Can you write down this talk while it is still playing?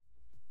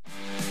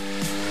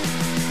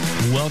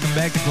Welcome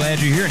back to Glad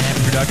You're Here at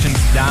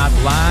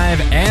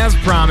HappyProductions.live. As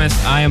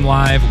promised, I am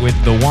live with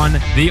the one,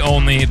 the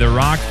only, the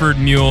Rockford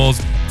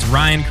Mules. It's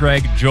Ryan,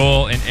 Craig,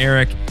 Joel, and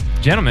Erik.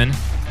 Gentlemen,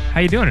 how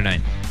you doing tonight?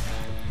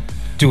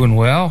 Doing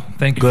well.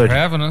 Thank you for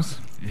having us.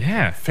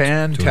 Yeah,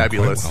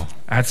 fantabulous. Well.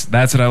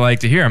 That's what I like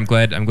to hear. I'm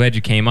glad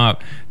you came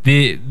up.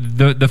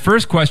 The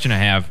first question I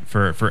have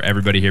for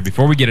everybody here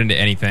before we get into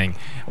anything,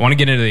 I want to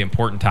get into the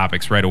important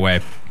topics right away.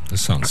 This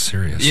sounds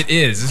serious. It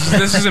is.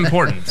 This is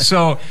important.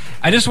 So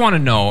I just want to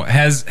know,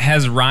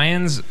 has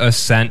Ryan's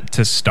ascent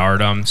to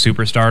stardom,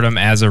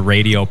 superstardom, as a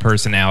radio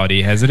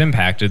personality, has it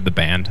impacted the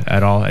band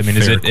at all? I mean,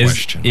 Fair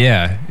question.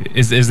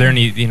 Is there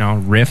any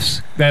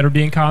riffs that are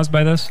being caused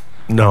by this?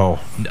 No.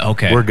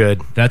 Okay. We're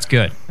good. That's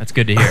good. That's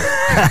good to hear.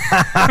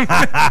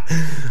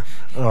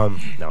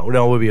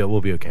 No, we'll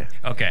be okay.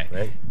 Okay.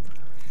 Right?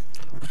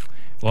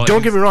 Well,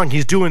 don't get me wrong.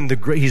 He's doing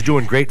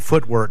great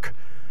footwork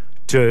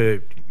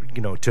to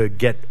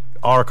get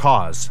our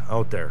cause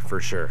out there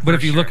for sure. But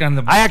if you look on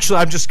the,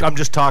 I'm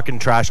just talking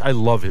trash. I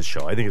love his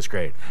show. I think it's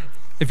great.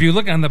 If you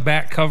look on the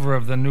back cover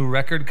of the new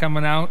record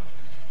coming out,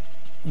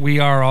 we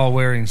are all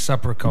wearing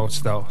supper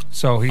coats, though.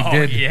 So he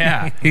did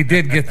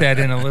get that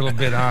in a little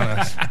bit on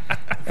us.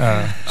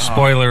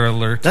 Spoiler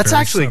alert. That's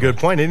actually a good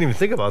point. I didn't even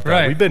think about that.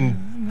 Right. We've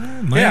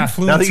been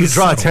now that you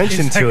draw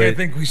attention to it. I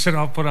think we should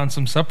all put on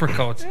some supper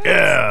coats.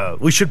 Yeah,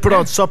 we should put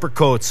on supper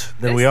coats.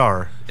 Then we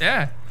are.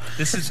 Yeah.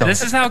 This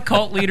is how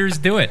cult leaders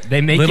do it.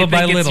 They make little you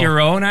think by it's little.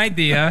 your own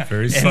idea.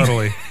 Very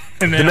subtly.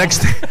 And then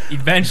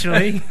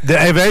eventually,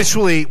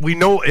 we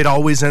know it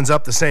always ends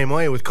up the same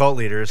way with cult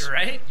leaders.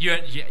 Right? You're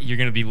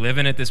going to be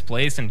living at this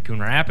place in Coon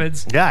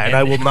Rapids. Yeah, and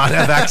I will not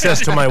have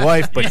access to my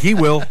wife, but he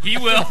will. He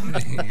will.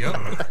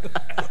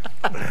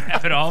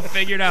 Have it all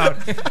figured out.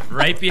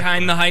 Right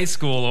behind the high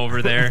school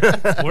over there.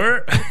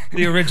 We're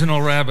the original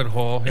rabbit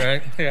hole,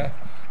 right? Yeah.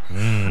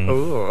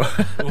 Ooh.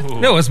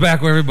 No, it was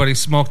back where everybody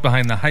smoked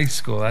behind the high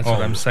school. That's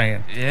what I'm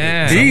saying.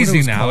 Yeah. It's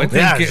easy now.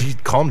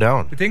 Calm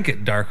down. It didn't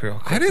get dark real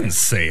quick. I didn't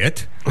say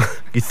it.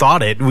 You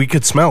thought it. We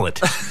could smell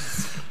it.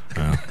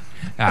 All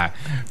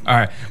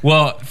right.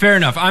 Well, fair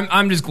enough.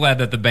 I'm just glad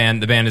that the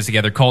band is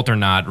together, cult or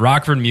not.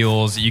 Rockford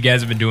Mules, you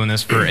guys have been doing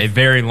this for a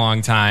very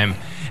long time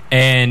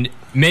and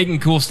making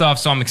cool stuff.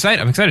 So I'm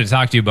excited to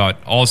talk to you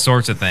about all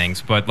sorts of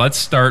things. But let's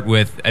start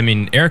with,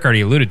 Erik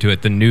already alluded to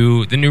it, the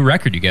new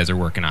record you guys are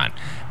working on.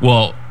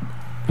 Well,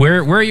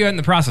 where are you at in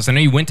the process? I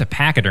know you went to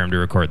Pachyderm to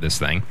record this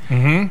thing.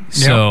 Mm-hmm.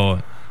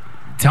 So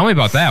tell me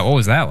about that. What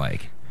was that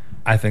like?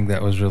 I think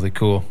that was really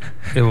cool.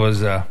 It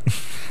was, I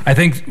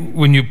think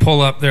when you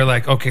pull up, they're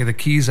like, okay, the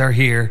keys are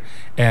here,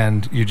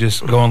 and you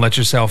just go and let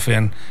yourself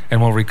in,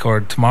 and we'll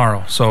record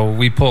tomorrow. So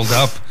we pulled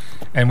up,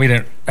 and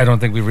I don't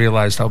think we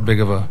realized how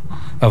big of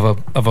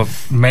a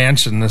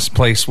mansion this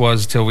place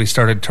was till we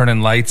started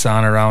turning lights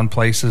on around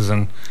places,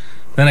 and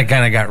then it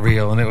kind of got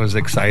real, and it was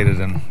excited,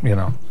 and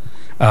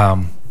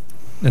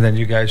and then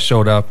you guys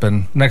showed up,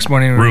 and next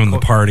morning ruined the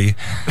party.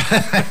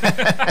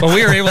 Well,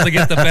 we were able to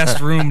get the best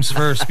rooms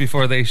first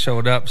before they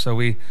showed up, so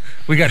we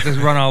got to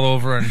run all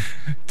over. And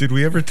did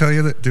we ever tell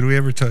you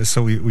that?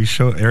 So we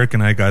show Erik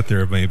and I got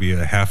there maybe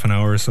a half an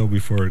hour or so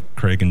before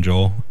Craig and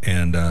Joel,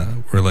 and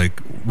we're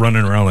like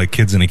running around like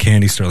kids in a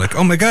candy store, like,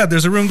 oh my God,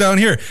 there's a room down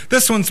here.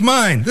 This one's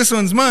mine. This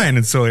one's mine.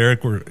 And so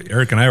Erik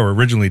and I were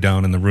originally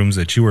down in the rooms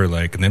that you were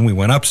like, and then we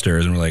went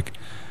upstairs and we're like,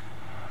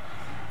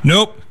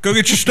 nope, go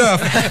get your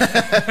stuff.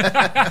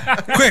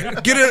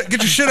 Quick, get your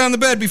shit on the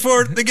bed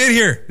before they get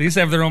here. These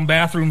have their own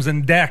bathrooms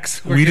and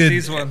decks. We did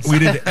these ones. We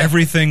did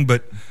everything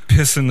but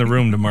piss in the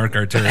room to mark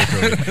our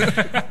territory.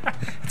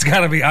 It's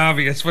got to be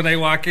obvious when they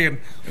walk in.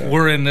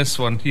 We're in this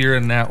one. You're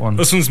in that one.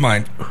 This one's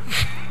mine.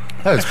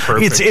 That's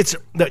perfect. It's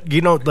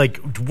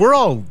we're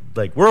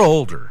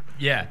older.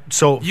 Yeah.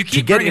 So you keep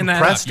to get bringing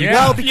impressed, that up.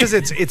 well, because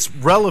it's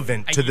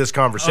relevant to this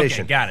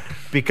conversation. Okay, got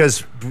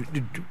it.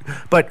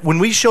 But when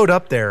we showed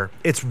up there,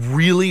 it's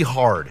really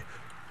hard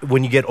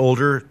when you get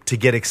older to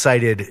get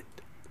excited.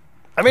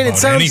 I mean, it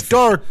sounds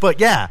dark,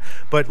 but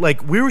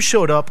like we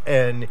showed up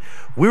and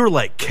we were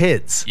like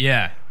kids.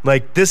 Yeah.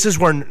 Like this is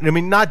where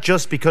not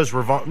just because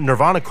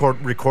Nirvana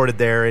recorded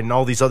there and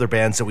all these other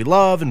bands that we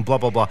love and blah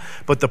blah blah,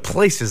 but the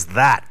place is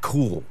that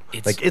cool.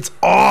 It's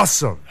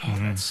awesome. Oh,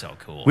 that's so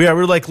cool.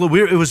 We're like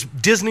it was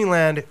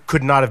Disneyland.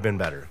 Could not have been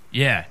better.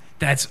 Yeah.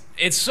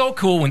 It's so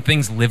cool when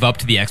things live up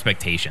to the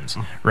expectations,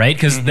 right?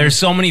 Because there's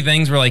so many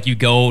things where like you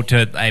go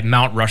to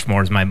Mount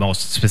Rushmore is my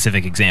most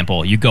specific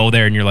example. You go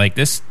there and you're like,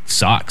 this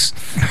sucks.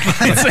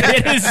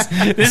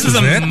 This is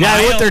a yeah.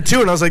 I went there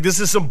too and I was like, this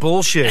is some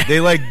bullshit.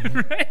 They like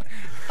right?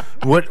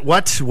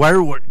 what?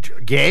 Why?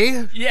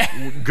 Gay?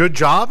 Yeah. Good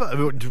job.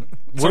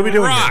 What are we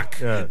doing rock.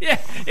 here?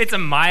 Yeah, it's a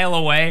mile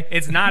away.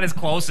 It's not as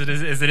close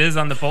as it is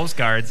on the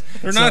postcards.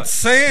 They're not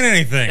saying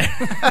anything.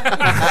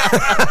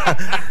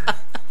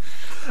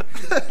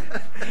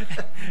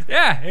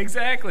 Yeah,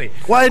 exactly.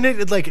 Well,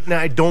 and now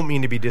I don't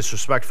mean to be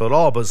disrespectful at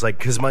all, but it's like,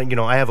 because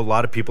I have a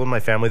lot of people in my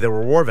family that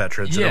were war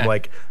veterans, and I'm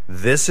like,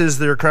 this is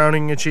their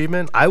crowning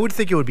achievement. I would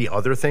think it would be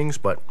other things,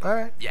 but all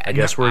right. Yeah, I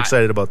guess we're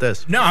excited about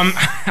this. No,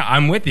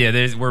 I'm with you.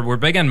 We're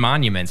big on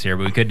monuments here,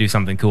 but we could do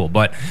something cool.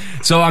 But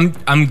so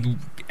I'm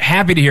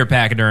happy to hear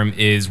Pachyderm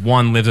is,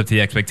 one, lives up to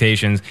the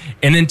expectations,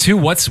 and then two,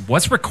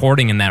 what's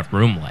recording in that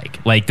room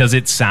like? Like, does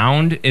it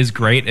sound as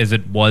great as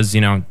it was,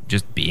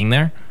 just being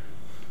there?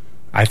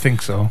 I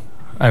think so.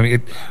 I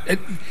mean,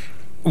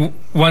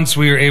 once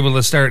we were able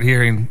to start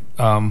hearing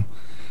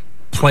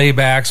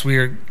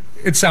playbacks,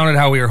 it sounded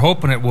how we were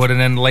hoping it would, and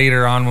then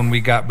later on when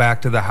we got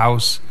back to the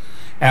house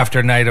after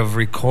a night of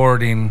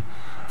recording,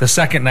 the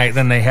second night,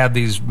 then they had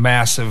these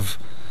massive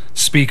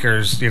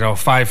speakers,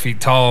 5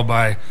 feet tall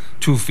by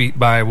 2 feet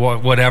by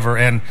whatever,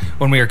 and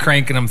when we were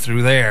cranking them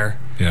through there,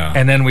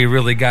 and then we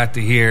really got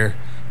to hear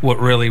what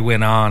really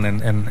went on,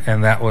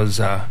 and that was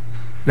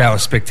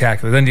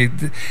spectacular.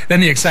 Then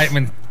the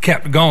excitement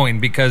kept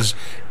going, because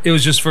it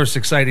was just first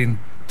exciting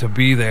to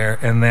be there,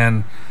 and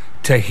then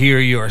to hear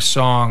your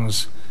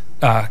songs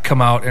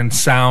come out and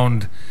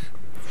sound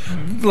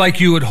like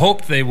you would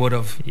hope they would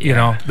have,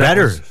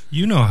 better,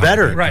 how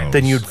better right.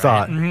 than you'd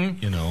thought.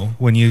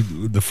 Mm-hmm.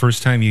 When the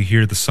first time you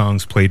hear the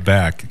songs played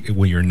back,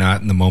 when you're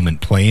not in the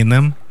moment playing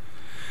them,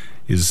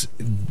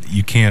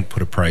 you can't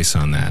put a price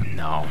on that.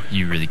 No,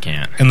 you really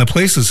can't. And the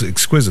place is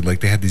exquisite. Like,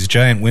 they had these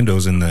giant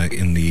windows in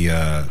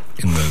the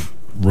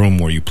room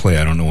where you play.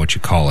 I don't know what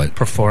you call it.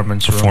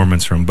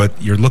 Performance room. But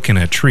you're looking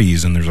at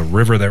trees, and there's a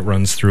river that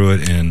runs through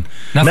it, and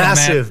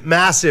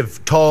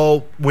massive,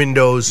 tall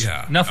windows.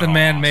 Yeah, nothing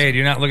man-made.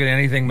 You're not looking at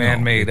anything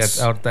man-made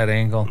out at that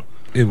angle.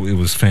 It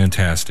was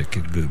fantastic.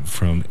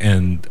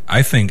 And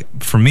I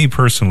think, for me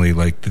personally,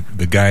 like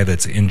the guy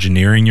that's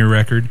engineering your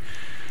record,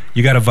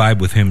 you got to vibe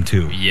with him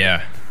too.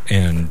 Yeah.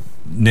 And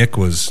Nick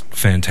was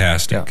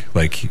fantastic. Yeah.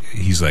 Like,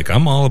 he's like,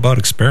 I'm all about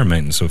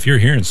experimenting. So if you're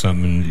hearing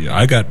something,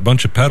 I got a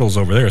bunch of pedals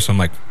over there. So I'm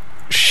like,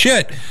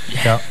 shit.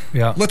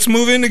 Yeah. Let's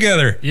move in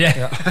together.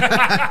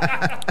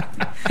 Yeah.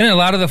 And a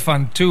lot of the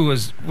fun too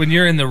was when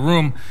you're in the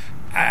room.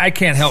 I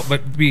can't help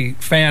but be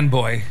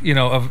fanboy,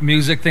 of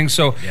music things.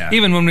 So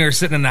even when we were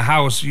sitting in the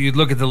house, you'd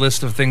look at the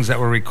list of things that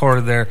were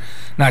recorded there,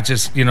 not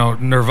just,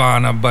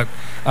 Nirvana, but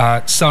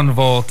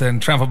Sunvolt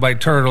and Trampled by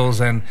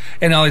Turtles and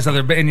all these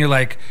other, and you're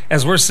like,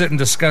 as we're sitting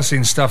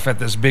discussing stuff at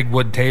this big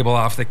wood table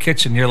off the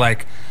kitchen, you're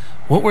like,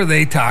 what were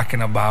they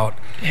talking about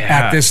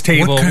at this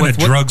table? What kind of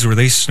drugs were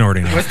they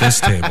snorting at this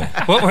table?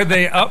 What were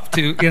they up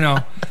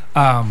to,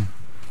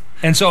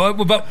 And so,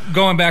 but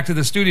going back to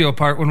the studio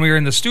part, when we were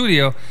in the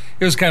studio,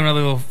 it was kind of a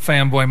little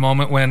fanboy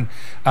moment when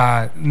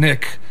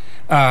Nick,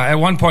 at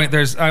one point,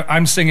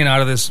 I'm singing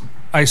out of this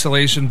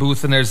isolation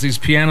booth, and there's these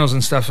pianos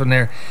and stuff in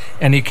there,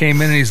 and he came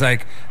in and he's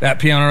like, that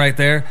piano right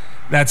there,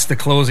 that's the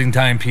closing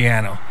time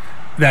piano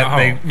that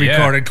they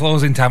recorded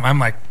closing time. I'm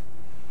like,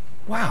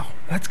 wow,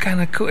 that's kind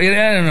of cool. I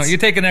don't know. You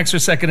take an extra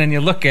second and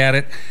you look at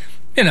it,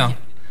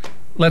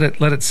 let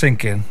it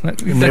sink in.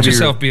 Let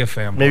yourself be a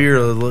fanboy. Maybe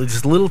you're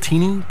just a little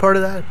teeny part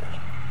of that.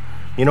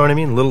 You know what I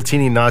mean? Little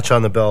teeny notch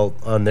on the belt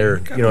on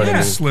their. You know what I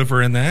mean? Sliver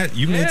in that.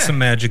 You made some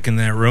magic in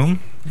that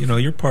room.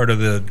 You're part of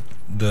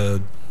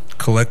the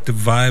collective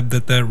vibe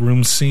that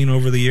room's seen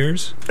over the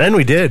years. And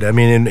we did. I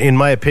mean, in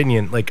my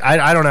opinion, like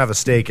I don't have a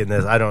stake in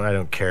this. I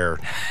don't care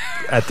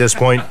at this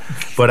point.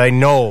 But I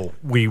know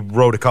we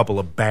wrote a couple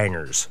of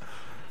bangers.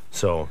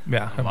 So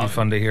yeah, it'd be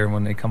fun to hear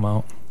when they come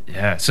out.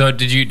 Yeah. So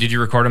did you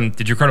record them?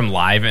 Did you record them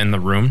live in the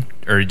room,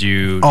 or did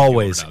you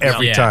always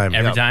every time?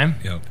 Every time.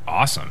 Yep.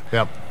 Awesome.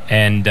 Yep.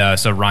 And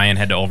so Ryan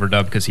had to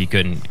overdub because he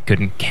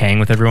couldn't hang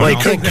with everyone. Well,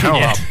 else. he couldn't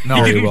count. No,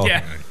 very well.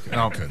 Yeah.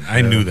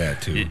 I knew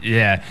that too.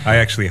 Yeah. I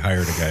actually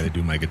hired a guy to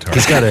do my guitar.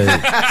 He's got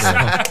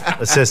a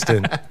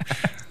assistant.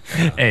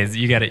 Hey,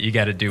 you got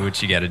to do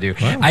what you got to do.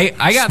 Well,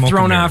 I got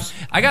thrown off.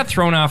 I got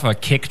thrown off a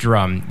kick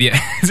drum.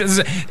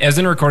 As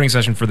in a recording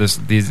session for this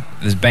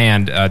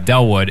band,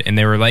 Delwood, and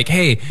they were like,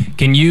 "Hey,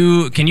 can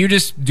you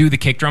just do the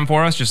kick drum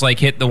for us? Just like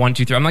hit the 1,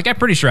 2, 3." I'm like, "I'm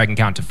pretty sure I can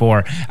count to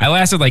 4." I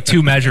lasted like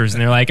 2 measures,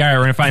 and they're like, "All right,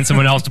 we're gonna find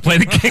someone else to play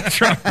the kick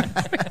drum."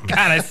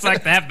 God, I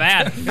suck that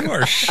bad. You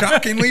are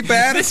shockingly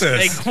bad at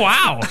this. Like,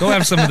 wow. Go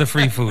have some of the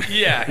free food.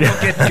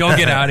 Yeah, go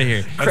get out of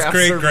here. That's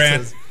great,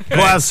 Grant. Go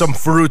have some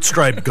fruit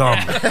stripe gum.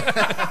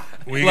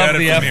 We Love got it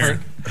the from effort. here.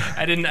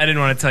 I didn't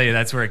want to tell you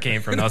that's where it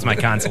came from. That was my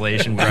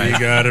consolation prize. We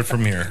got it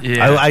from here.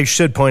 Yeah. I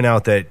should point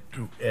out that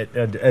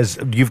as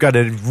you've got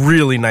a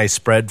really nice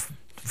spread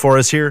for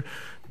us here,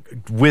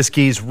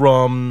 whiskeys,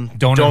 rum,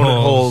 donut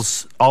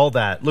holes, all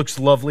that looks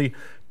lovely.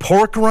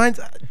 Pork rinds,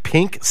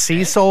 pink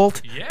sea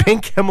salt,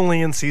 pink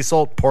Himalayan sea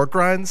salt pork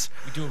rinds.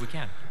 We do what we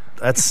can.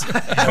 That's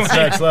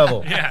next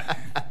level. Yeah.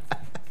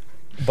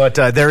 But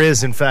there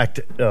is, in fact,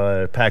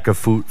 a pack of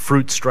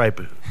fruit stripe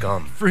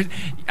gum.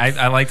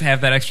 I like to have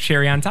that extra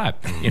cherry on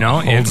top.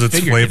 Holds its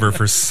flavor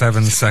for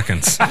 7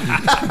 seconds.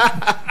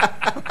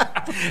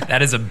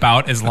 That is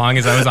about as long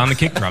as I was on the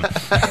kick drum.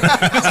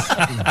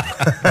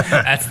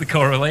 That's the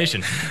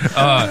correlation.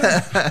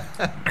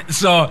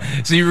 So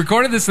you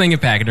recorded this thing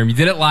at Pachyderm. You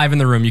did it live in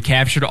the room. You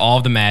captured all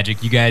of the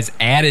magic. You guys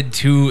added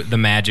to the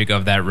magic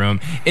of that room.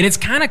 And it's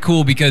kind of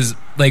cool because,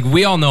 like,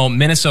 we all know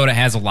Minnesota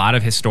has a lot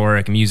of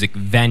historic music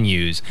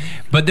venues,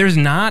 but there's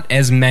not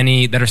as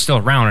many that are still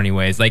around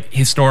anyways, like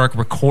historic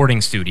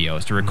recording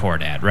studios to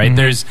record at, right?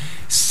 There's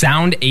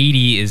Sound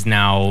 80 is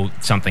now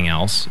something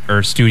else,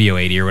 or Studio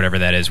 80 or whatever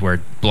that is,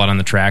 where Blood on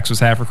the Tracks was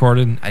half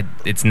recorded.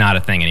 It's not a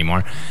thing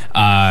anymore.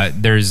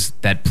 There's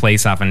that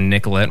place off in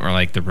Nicollet where,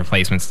 like, the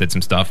Replacements did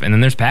some stuff. And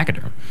then there's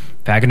Pachyderm.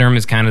 Pachyderm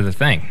is kind of the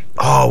thing.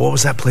 Oh, what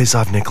was that place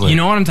off Nicollet? You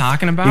know what I'm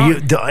talking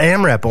about? The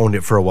AMRAP owned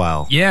it for a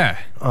while. Yeah.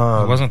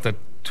 It wasn't the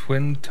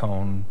Twin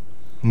Tone.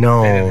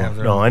 No,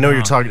 no. I know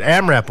you're talking.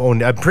 AMRAP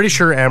owned. I'm pretty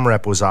sure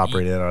AMRAP was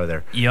operating out of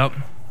there. Yep.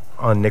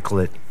 On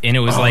Nicollet. And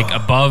it was like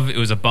above. It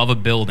was above a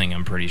building.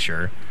 I'm pretty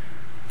sure.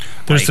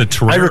 There's Like, a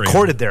terrarium. I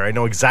recorded there. I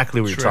know exactly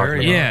what you're talking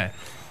about. Yeah.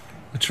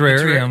 The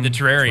Terrarium. The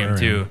terrarium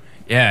too.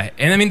 Yeah,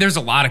 and I mean, there's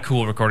a lot of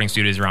cool recording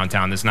studios around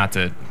town. That's not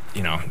to,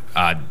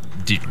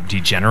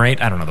 degenerate.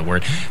 I don't know the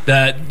word.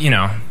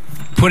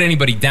 Put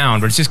anybody down,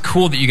 but it's just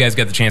cool that you guys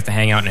got the chance to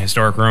hang out in a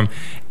historic room.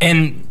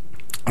 And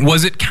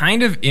was it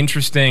kind of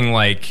interesting,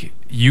 like,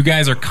 you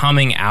guys are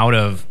coming out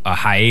of a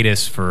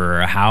hiatus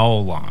for how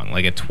long?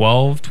 Like a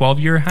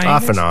 12-year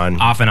hiatus?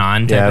 Off and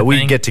on type Yeah, of we'd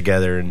thing? get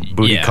together and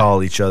booty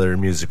call each other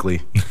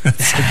musically.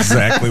 That's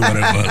exactly what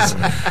it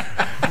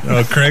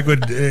was. Craig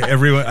would,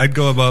 I'd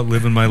go about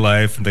living my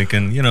life and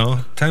thinking,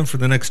 time for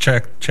the next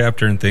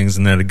chapter and things,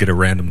 and then I'd get a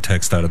random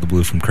text out of the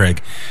blue from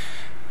Craig.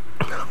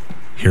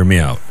 Hear me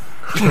out.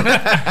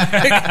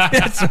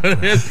 That's what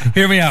it is.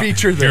 Hear me out.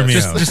 Feature this. Hear me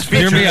out. Just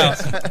hear me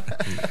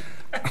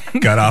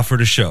out. Got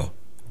offered a show.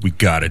 We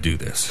got to do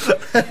this.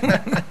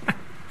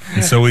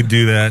 And so we'd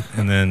do that,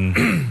 and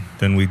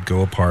then we'd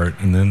go apart,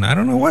 and then I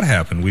don't know what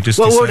happened. We just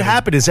Well, what would decided-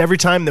 happen is every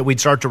time that we'd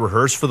start to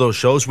rehearse for those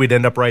shows, we'd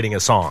end up writing a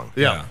song.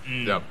 Yeah.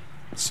 Yep.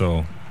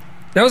 So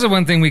That was the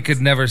one thing we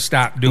could never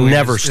stop doing.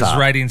 Never is stop.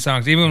 writing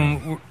songs.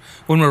 Even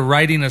when we're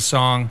writing a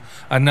song,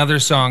 another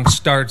song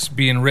starts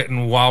being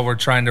written while we're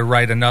trying to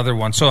write another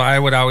one. So I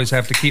would always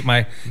have to keep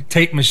my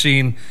tape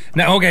machine.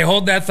 Now, okay,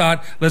 hold that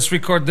thought. Let's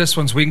record this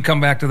one so we can come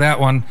back to that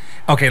one.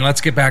 Okay,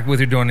 let's get back with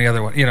you doing the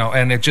other one.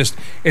 And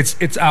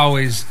it's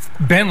always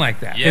been like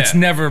that. Yeah. It's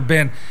never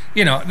been,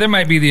 there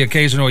might be the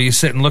occasion where you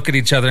sit and look at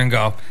each other and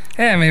go,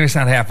 maybe it's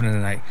not happening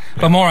tonight.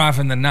 But more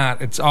often than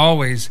not, it's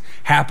always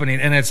happening,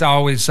 and it's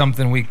always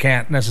something we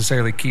can't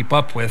necessarily keep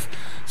up with.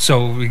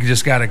 So we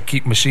just got to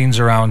keep machines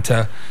around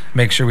to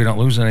make sure we don't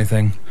lose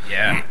anything.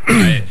 Yeah,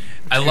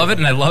 I love it,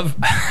 and I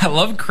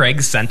love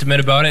Craig's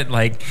sentiment about it.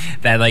 Like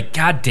that, like,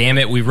 God damn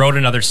it, we wrote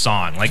another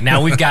song. Like,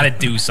 now we've got to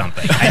do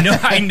something.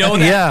 I know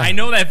that. Yeah. I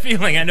know that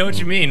feeling. I know what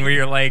you mean. Where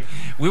you're like,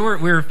 we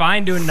were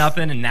fine doing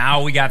nothing, and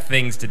now we got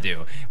things to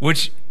do,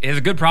 which is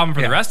a good problem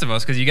for the rest of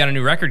us because you got a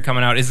new record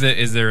coming out. Is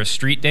there a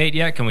street date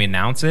yet? Can we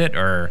announce it,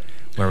 or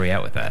where are we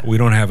at with that? we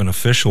don't have an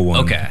official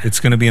one. Okay. It's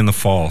going to be in the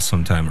fall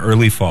sometime,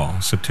 early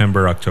fall,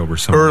 September, October,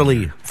 somewhere.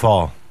 Early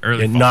fall.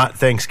 Early and fall. not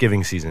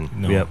Thanksgiving season.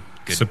 No. Yep.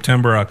 Good.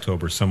 September,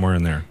 October, somewhere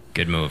in there.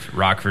 Good move,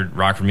 Rockford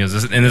Mules,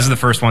 this is the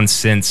first one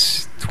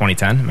since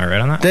 2010. Am I right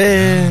on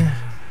that?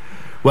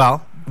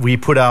 Well, we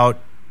put out,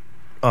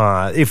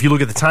 if you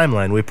look at the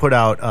timeline, we put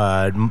out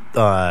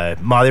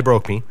Ma They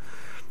Broke Me,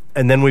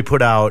 and then we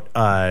put out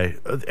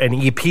an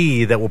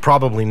EP that will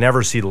probably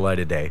never see the light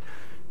of day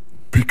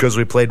because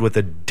we played with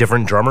a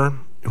different drummer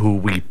who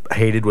we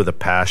hated with a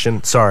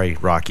passion. Sorry,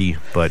 Rocky,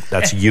 but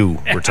that's you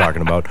we're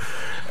talking about.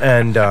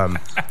 And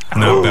Not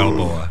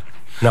Balboa.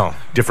 no,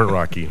 different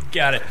Rocky.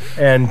 Got it.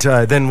 And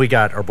then we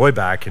got our boy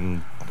back,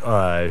 and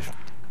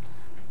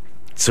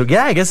so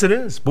yeah, I guess it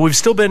is. But we've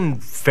still been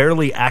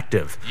fairly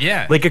active.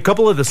 Yeah. Like a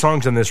couple of the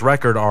songs on this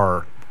record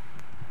are.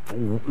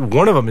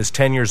 One of them is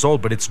 10 years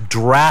old, but it's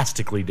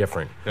drastically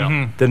different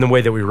than the way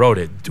that we wrote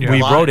it. Yeah. We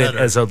A lot wrote it better.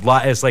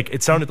 as like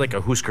it sounded like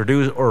a Husker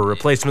Du or a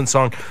Replacement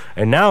song,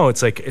 and now it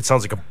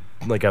sounds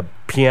like a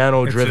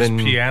piano driven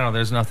It's just piano.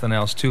 There's nothing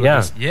else to it. Yeah.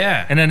 Just-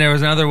 Yeah. And then there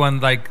was another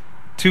one like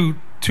two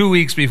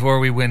weeks before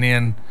we went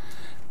in.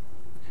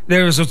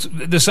 There was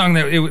the song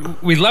that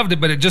we loved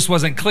it, but it just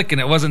wasn't clicking.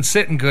 It wasn't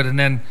sitting good. And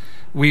then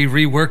we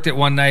reworked it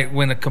one night,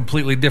 went a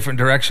completely different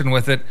direction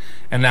with it,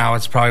 and now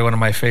it's probably one of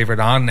my favorite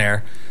on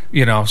there.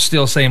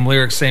 Still same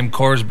lyrics, same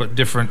chords, but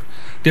different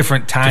timing,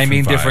 Different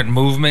vibe. different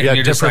movement. Yeah, and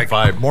you're just different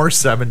like, vibe. More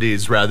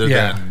 70s rather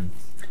Yeah. than...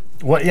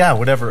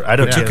 whatever. I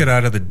don't We took it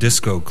out of the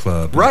disco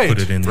club. Right. And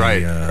put it in right.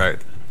 the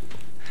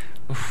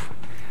right.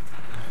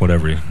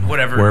 Whatever.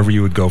 wherever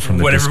you would go from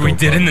the Whatever disco we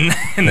did club.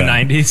 in the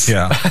 90s.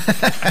 Yeah.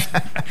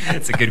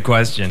 That's a good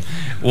question.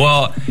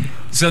 Well,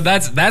 so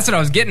that's what I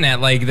was getting at.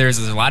 Like, there's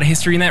a lot of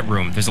history in that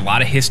room. There's a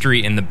lot of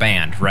history in the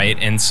band, right?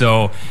 And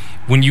so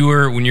when you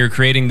were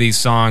creating these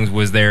songs,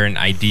 was there an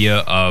idea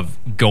of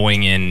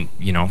going in?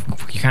 You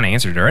kind of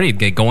answered it already.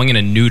 Going in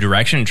a new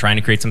direction and trying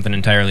to create something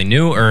entirely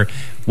new, or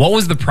what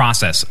was the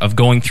process of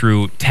going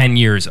through 10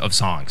 years of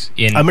songs?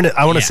 I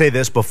want to say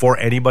this before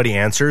anybody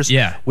answers.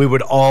 Yeah. We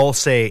would all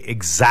say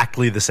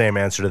exactly the same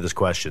answer to this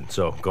question.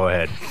 So go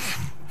ahead.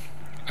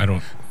 I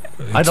don't.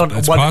 I don't know.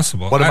 It's What,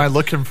 possible. What am I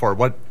looking for?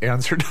 What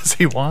answer does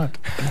he want?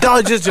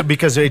 No, just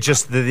because they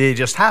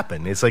just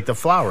happen. It's like the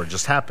flower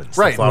just happens.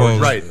 Right. The flower Well,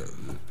 right.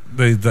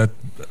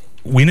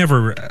 We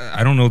never.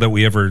 I don't know that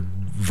we ever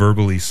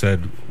verbally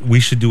said we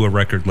should do a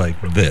record like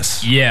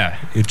this. Yeah.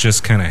 It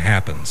just kind of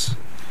happens.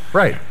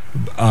 Right.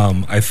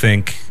 I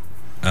think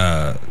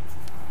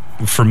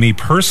for me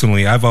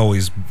personally, I've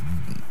always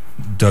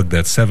dug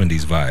that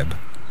 70s vibe,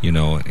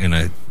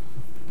 and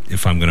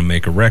if I'm going to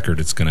make a record,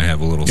 it's going to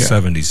have a little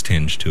 70s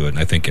tinge to it. And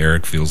I think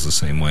Erik feels the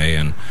same way,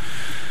 and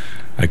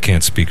I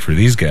can't speak for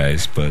these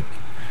guys, but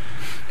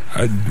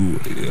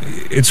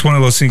it's one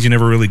of those things you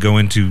never really go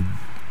into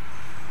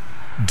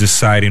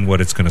deciding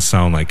what it's going to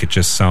sound like. It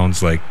just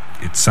sounds like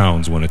it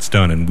sounds when it's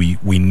done, and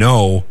we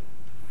know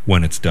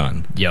when it's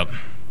done. Yep.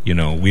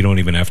 We don't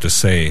even have to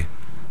say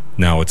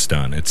now it's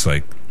done. It's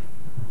like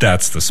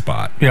that's the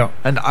spot. Yeah.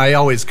 And I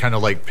always kind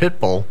of like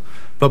Pitbull,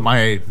 but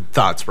my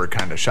thoughts were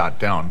kind of shot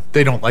down.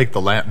 They don't like the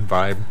Latin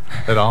vibe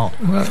at all.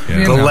 Well,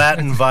 The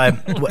Latin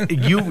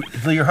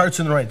vibe. Your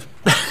heart's in the right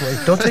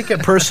place. Don't take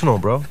it personal,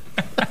 bro.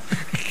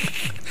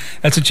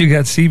 That's what you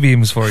got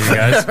C-beams for, you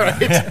guys.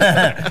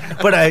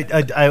 But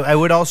I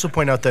would also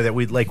point out that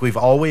we've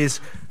always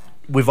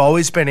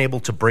been able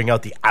to bring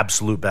out the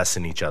absolute best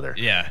in each other.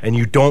 Yeah. And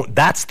you don't.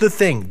 That's the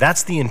thing.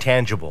 That's the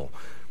intangible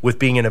with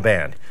being in a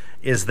band.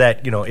 Is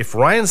that if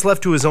Ryan's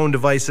left to his own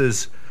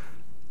devices,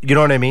 you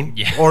know what I mean?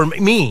 Yeah. Or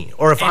me,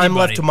 or if I'm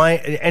left to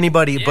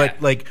anybody, Yeah. but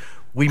like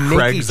we make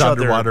Craig's each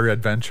other. underwater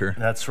adventure.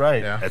 That's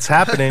right. Yeah. It's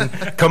happening.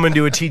 Coming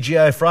to a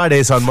TGI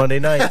Fridays on Monday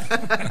night.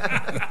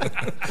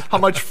 How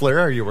much flair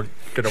are you going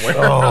to wear?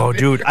 Oh,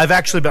 dude, I've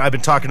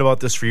been talking about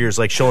this for years,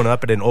 like showing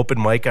up at an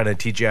open mic on a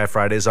TGI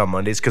Fridays on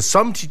Mondays, because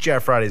some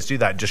TGI Fridays do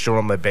that, just showing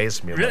up my bass.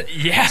 And Really?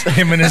 Yeah.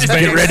 Him and his Just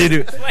bass.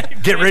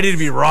 Get ready to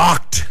be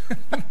rocked.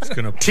 It's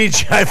gonna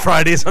TGI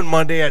Fridays on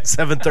Monday at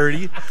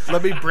 7:30.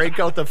 Let me break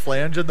out the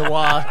flange and the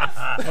wah.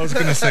 I was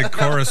gonna say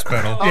chorus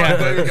pedal. Yeah.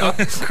 There you go.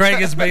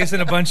 Craig is bass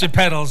and a bunch of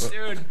pedals.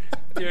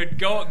 Dude,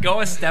 go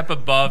a step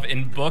above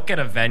and book at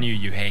a venue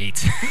you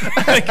hate.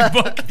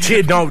 Book.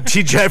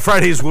 TGI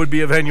Fridays would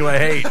be a venue I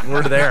hate.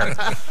 We're there.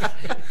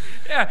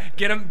 Yeah,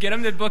 get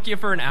them to book you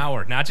for an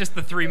hour, not just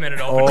the 3-minute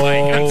open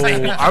mic. I'm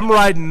saying, I'm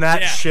riding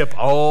that Yeah. ship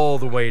all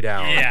the way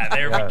down. yeah,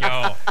 there we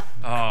go.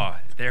 Oh,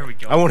 there we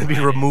go. I want to be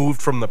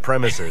removed from the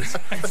premises.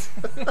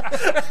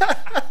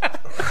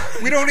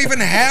 We don't even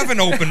have an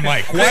open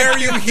mic. Why are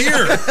you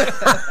here?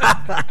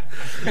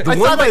 I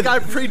thought I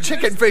got free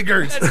chicken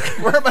fingers.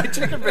 Where are my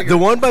chicken fingers? The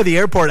one by the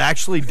airport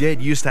actually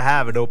used to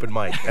have an open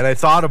mic, and I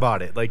thought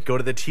about it. Like, go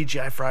to the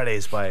TGI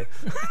Fridays by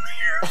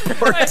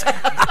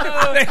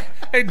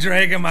They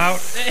drag him out.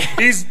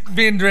 He's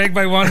being dragged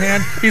by one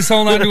hand. He's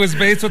holding on to his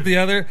bass with the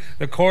other.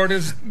 The cord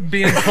is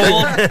being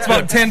pulled. It's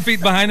about 10 feet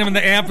behind him, and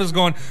the amp is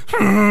going.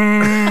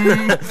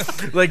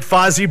 like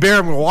Fozzie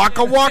Bear,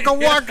 waka waka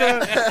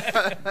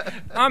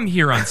waka. I'm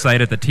here on site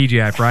at the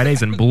TGI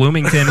Fridays in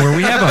Bloomington, where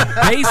we have a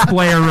bass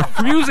player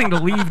refusing to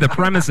leave the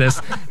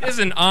premises. This is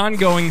an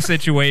ongoing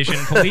situation.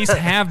 Police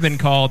have been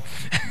called.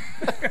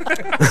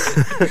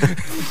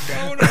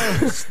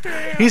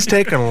 He's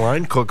taking a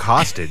line cook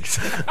hostage.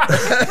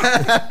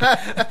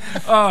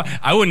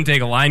 I wouldn't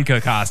take a line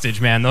cook hostage,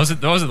 man. Those are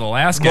the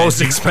last guys.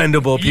 Most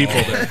expendable people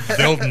there.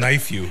 They'll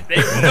knife you. They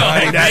will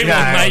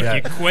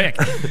knife you quick.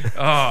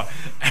 Oh.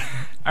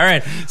 All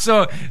right.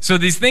 So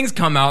these things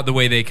come out the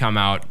way they come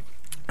out.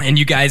 And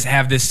you guys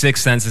have this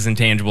sixth sense is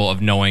intangible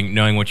of knowing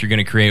what you're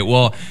going to create.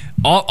 Well,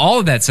 all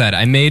of that said,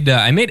 I made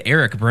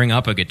Erik bring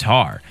up a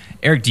guitar.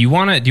 Erik, do you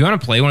want to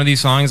play one of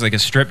these songs, like a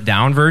stripped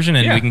down version,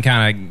 and we can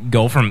kind of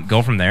go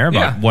from there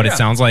about what it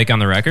sounds like on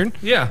the record?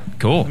 Yeah.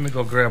 Cool. Let me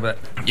go grab it.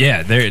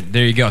 Yeah, there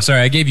you go. Sorry,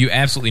 I gave you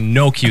absolutely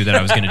no cue that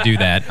I was going to do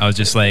that. I was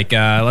just like,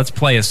 let's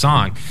play a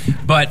song.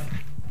 But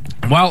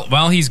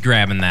while he's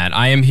grabbing that,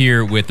 I am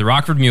here with the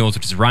Rockford Mules,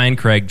 which is Ryan,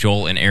 Craig,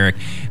 Joel, and Erik.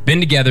 Been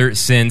together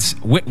since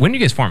when did you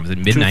guys form? Was it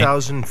midnight?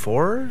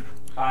 2004?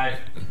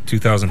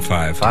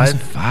 2005.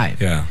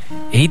 2005. Yeah.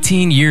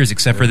 18 years,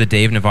 except for the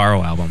Dave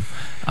Navarro album.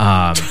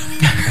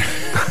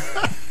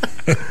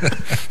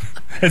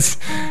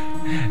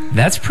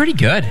 That's pretty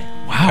good.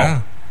 Wow.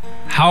 Yeah.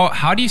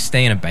 How do you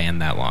stay in a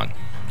band that long?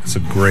 It's a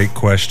great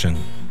question.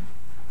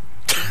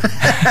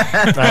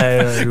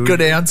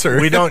 Good answer.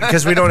 We don't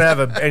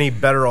have any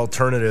better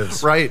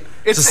alternatives. Right.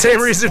 It's the same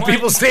reason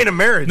people stay in a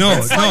marriage.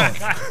 No,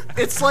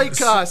 It's like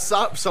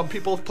some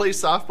people play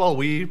softball.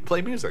 We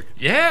play music.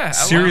 Yeah. I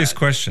serious love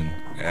question.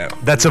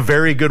 That's a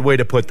very good way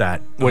to put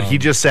that. What he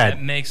just it. That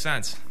said. makes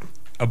sense.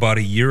 About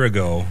a year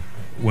ago,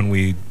 when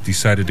we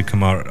decided to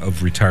come out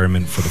of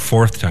retirement for the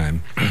fourth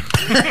time,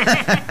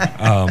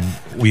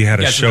 we had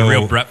a You guys are show. the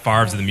real Brett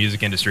Favre's of the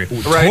music industry.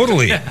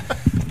 Totally.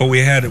 But we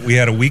had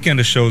a weekend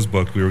of shows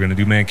booked. We were going to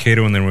do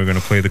Mankato, and then we were going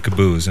to play the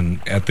Caboose. And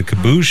at the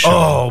Caboose show,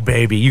 Oh,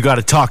 baby, you got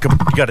to talk. You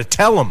got to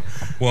tell them.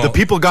 Well- The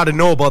people got to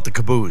know about the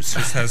caboose.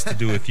 this has to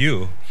do with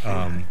you,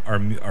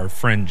 our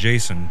friend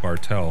Jason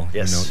Bartell.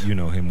 Yes. You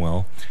know him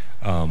well.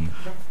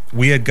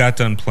 We had got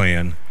done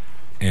playing,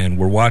 and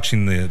we're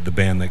watching the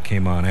band that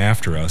came on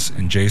after us.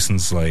 And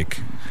Jason's like,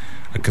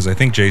 because I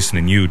think Jason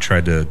and you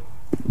tried to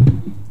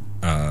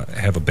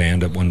have a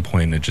band at one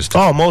point, and it just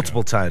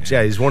multiple times.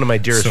 Yeah, he's one of my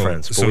dearest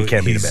friends, but we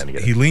can't be in a band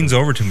together. He leans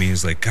over to me.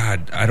 He's like,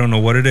 God, I don't know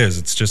what it is.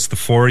 It's just the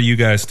four of you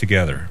guys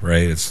together,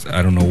 right?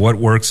 I don't know what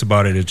works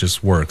about it. It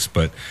just works.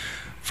 But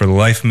for the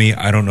life of me,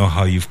 I don't know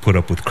how you've put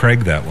up with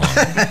Craig that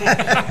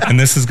long. And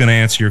this is going to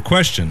answer your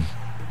question.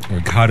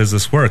 Like, how does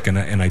this work? And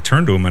I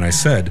turned to him and I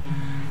said,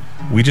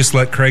 we just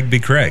let Craig be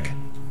Craig.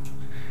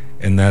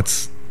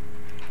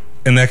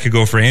 And that could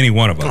go for any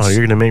one of us. Oh,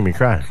 you're going to make me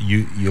cry.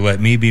 You let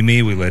me be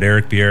me. We let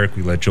Erik be Erik.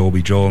 We let Joel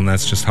be Joel, and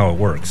that's just how it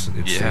works.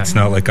 It's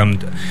not like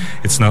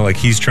It's not like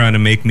he's trying to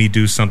make me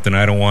do something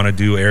I don't want to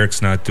do.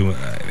 Erik's not doing.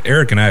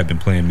 Erik and I have been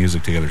playing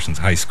music together since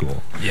high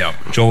school. Yeah.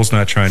 Joel's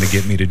not trying to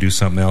get me to do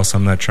something else.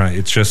 I'm not trying.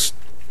 It's just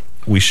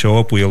we show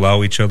up. We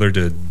allow each other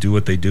to do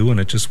what they do, and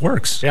it just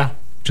works. Yeah,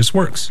 just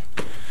works.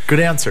 Good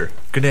answer.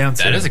 Good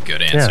answer. That is a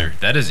good answer.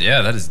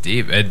 Yeah. That is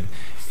deep.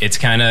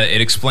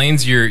 It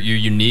explains your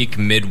unique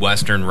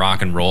Midwestern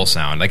rock and roll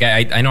sound. Like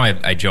I know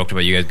I joked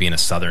about you guys being a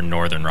southern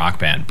northern rock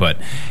band,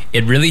 but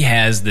it really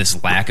has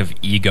this lack of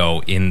ego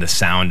in the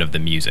sound of the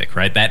music,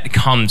 right? That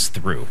comes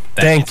through.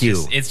 Thank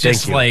you. It's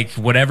just like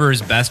whatever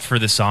is best for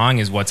the song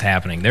is what's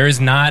happening. There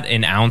is not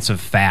an ounce of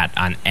fat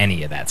on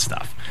any of that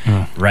stuff,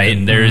 right?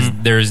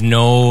 Mm-hmm. There's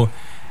no,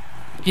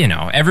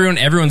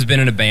 everyone's been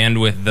in a band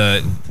with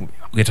the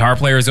guitar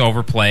players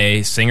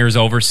overplay, singers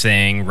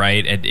oversing,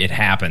 right? It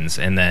happens,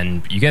 and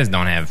then you guys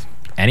don't have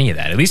any of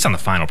that. At least on the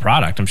final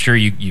product, I'm sure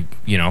you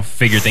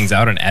figure things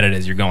out and edit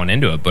as you're going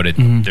into it. But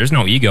there's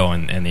no ego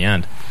in the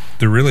end.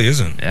 There really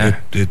isn't.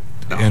 Yeah.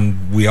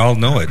 And we all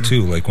know it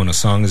too. Like when a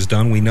song is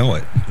done, we know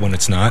it. When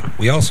it's not,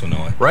 we also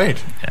know it.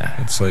 Right. Yeah.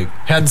 It's like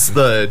hence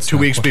the 2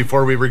 weeks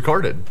before we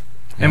recorded,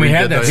 and we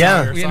had that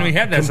song. Yeah. And we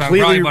had that song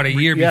Completely probably about a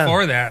year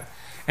before that.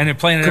 And they're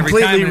playing it every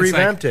Completely time.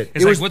 revamped it.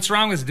 It's like, what's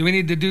wrong with it? Do we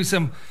need to do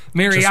some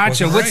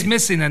mariachi? What's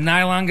missing? A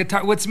nylon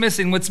guitar? What's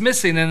missing?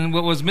 And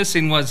what was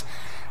missing was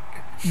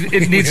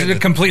it needs a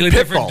completely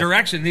different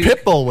direction.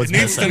 Pitbull was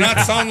needs missing. to not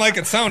sound like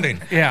it's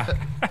sounding. Yeah.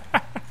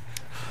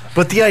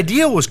 But the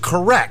idea was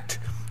correct.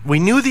 We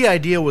knew the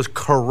idea was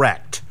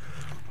correct,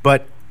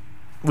 but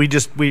we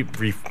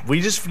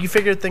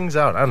figured things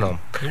out. I don't know.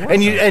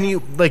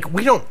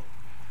 We don't.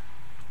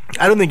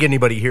 I don't think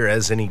anybody here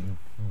has any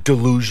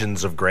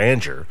delusions of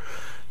grandeur.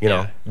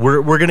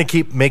 We're gonna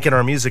keep making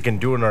our music and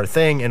doing our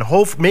thing, and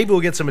maybe we'll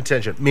get some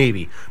attention.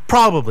 Maybe,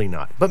 probably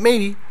not, but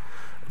maybe.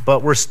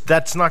 But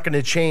that's not going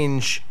to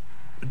change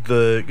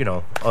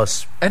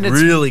us and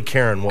really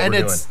caring what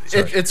we're doing.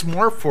 It's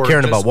more for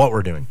caring about what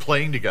we're doing,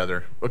 playing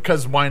together.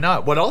 Because why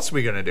not? What else are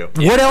we gonna do?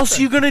 What else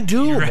are you gonna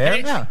do,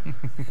 man? Yeah,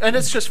 and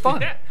it's just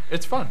fun. Yeah.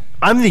 It's fun.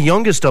 I'm the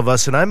youngest of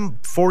us, and I'm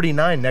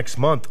 49 next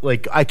month.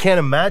 Like I can't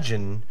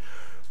imagine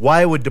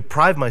why I would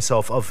deprive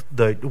myself of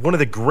one of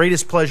the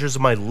greatest pleasures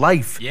of my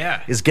life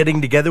is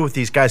getting together with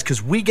these guys,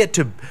 because we get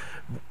to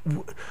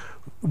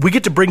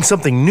bring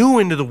something new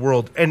into the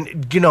world.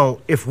 And,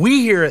 if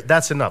we hear it,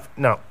 that's enough.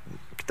 Now,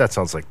 that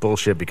sounds like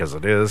bullshit because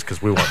it is,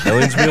 because we want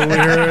millions of people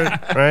to hear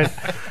it,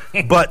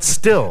 right? But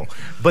still.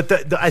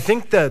 But I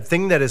think the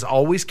thing that has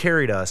always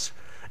carried us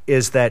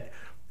is that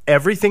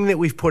everything that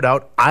we've put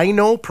out, I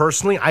know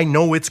personally,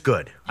 it's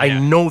good. Yeah. I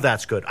know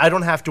that's good. I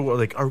don't have to,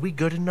 are we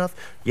good enough?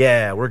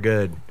 Yeah, we're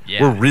good.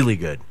 Yeah. We're really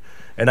good.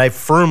 And I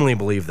firmly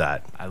believe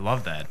that. I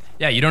love that.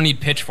 Yeah, you don't need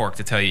Pitchfork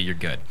to tell you you're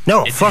good.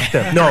 No, fuck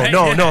them. No, right?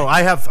 No.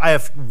 I have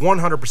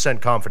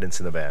 100% confidence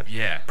in the band.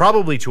 Yeah.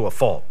 Probably to a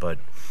fault, but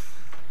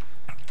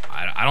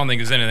I don't think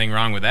there's anything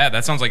wrong with that.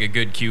 That sounds like a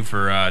good cue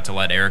for to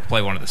let Erik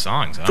play one of the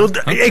songs. Huh? So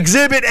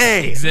Exhibit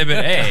A. Exhibit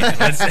A.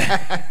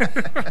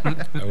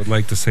 I would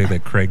like to say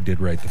that Craig did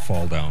write the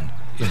Fall Down.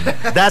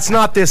 That's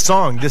not this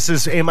song. This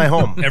is Ain't My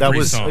Home. That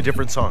was a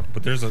different song.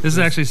 But this is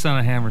actually Son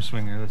of Hammer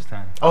Swinger this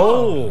time.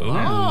 Oh.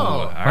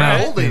 All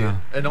right.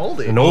 An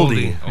oldie.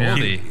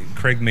 Oldie.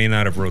 Craig may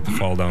not have wrote the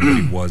Fall Down, but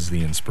he was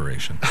the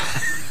inspiration.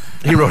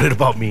 He wrote it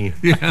about me.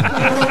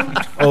 Yeah.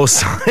 Oh,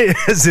 son,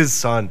 as his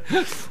son.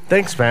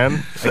 Thanks,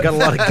 man. I got a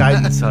lot of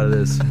guidance out of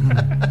this.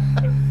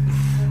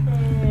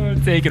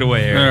 Take it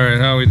away, Erik. All right,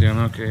 how are we doing?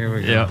 Okay, here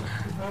we go. Yeah.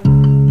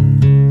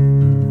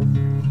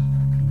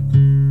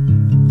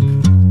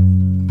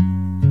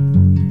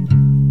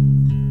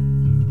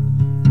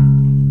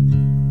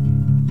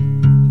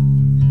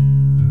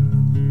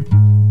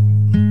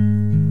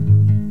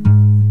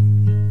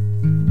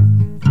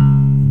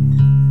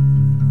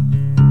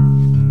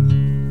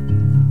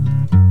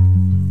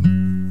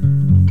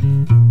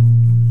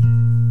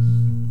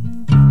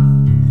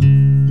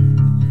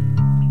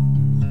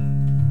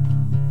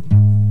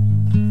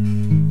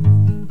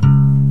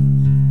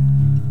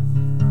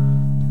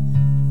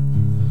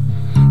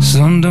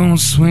 Son don't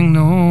swing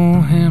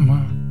no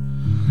hammer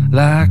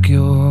like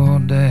your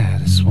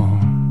daddy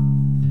swung.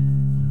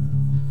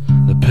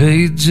 They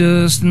paid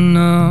just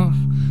enough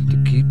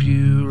to keep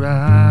you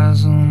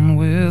rising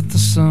with the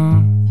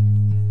sun.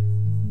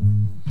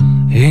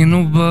 Ain't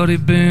nobody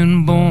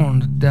been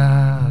born to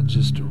die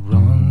just to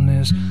run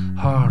this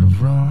heart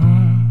of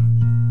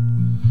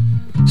run.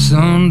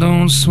 Son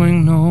don't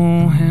swing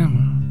no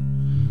hammer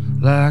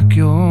like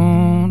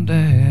your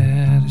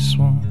daddy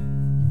swung.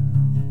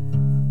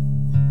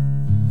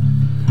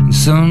 And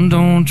son,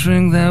 don't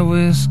drink that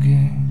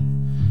whiskey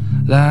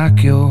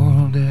like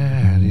your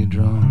daddy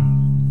drunk.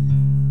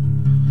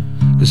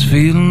 'Cause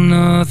feeling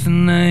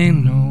nothing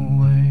ain't no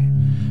way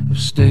of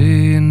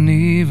staying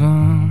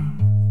even.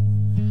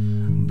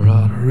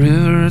 Brought a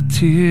river of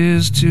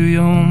tears to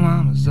your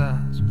mama's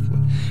eyes with what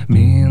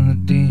me and the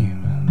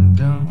demon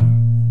done.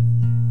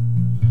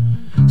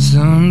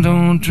 Son,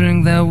 don't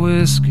drink that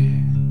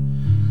whiskey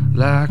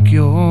like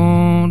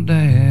your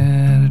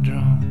daddy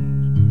drunk.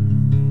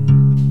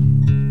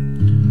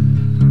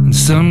 And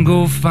son,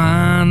 go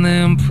find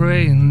them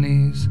praying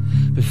knees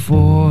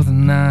before the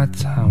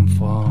nighttime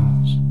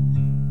falls.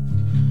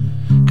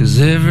 'Cause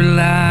every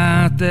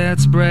light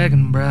that's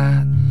bragging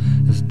bright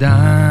is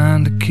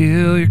dying to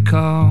kill your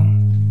call.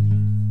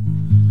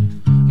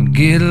 And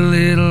get a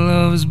little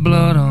of his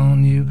blood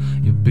on you,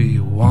 you'll be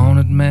a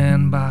wanted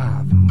man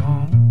by them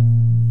all.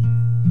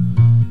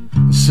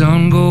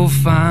 Son, go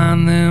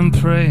find them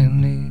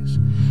praying knees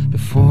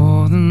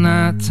before the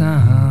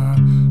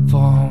nighttime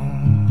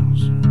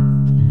falls.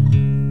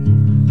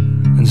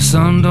 And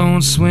son,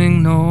 don't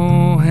swing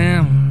no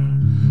hammer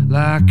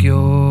like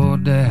your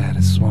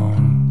daddy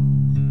swung.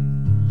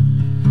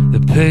 They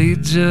pay you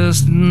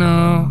just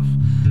enough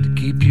to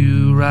keep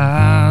you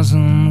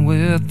rising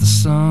with the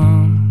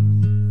sun.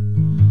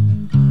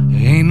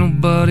 Ain't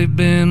nobody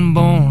been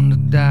born to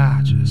die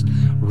just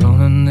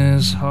running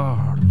this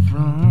hard of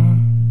run.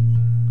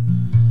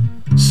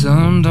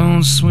 Son,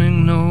 don't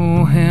swing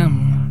no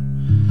hammer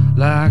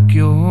like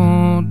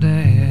your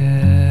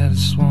dad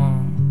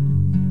swung.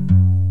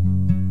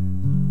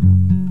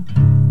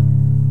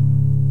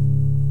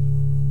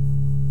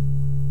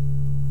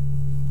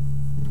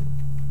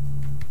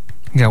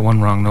 Got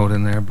one wrong note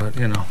in there, but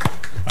you know.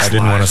 I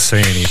didn't want to say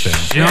anything.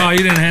 No, you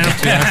didn't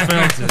have to. I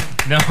felt it.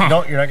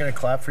 No, you're not going to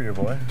clap for your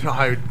boy? No,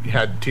 I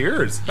had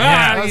tears.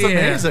 Ah, that was yeah.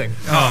 amazing.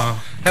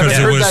 Oh, Because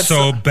it was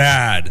so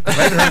bad. I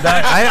haven't heard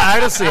that. I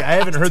honestly, I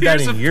haven't heard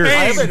that in years. I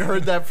haven't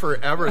heard that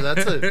forever.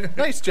 That's a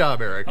nice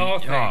job, Eric. oh,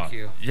 thank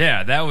you.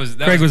 Yeah, that was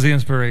Craig was the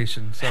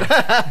inspiration. So.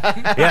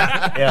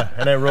 Yeah,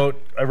 and I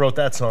wrote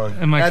that song.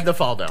 And my, Had the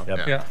fall down.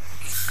 Yep. yeah.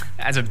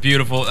 That's a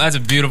beautiful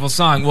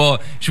song. Well,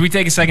 should we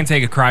take a second,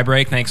 take a cry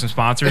break, thank some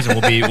sponsors,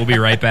 and we'll be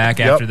right back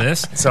after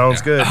this?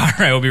 Sounds good. All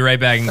right, we'll be right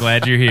back. I'm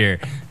glad you're here.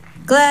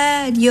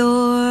 Glad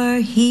you're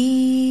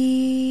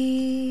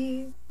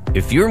here.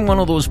 If you're one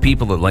of those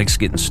people that likes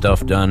getting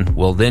stuff done,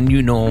 well, then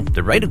you know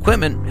the right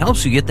equipment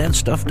helps you get that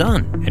stuff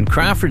done. And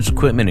Crawford's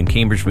Equipment in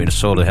Cambridge,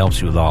 Minnesota helps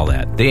you with all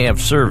that. They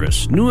have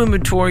service, new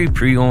inventory,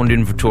 pre-owned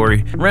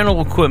inventory, rental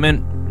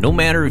equipment. No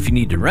matter if you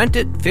need to rent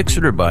it, fix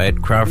it, or buy it,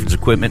 Crawford's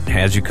Equipment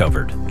has you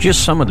covered.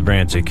 Just some of the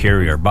brands they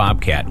carry are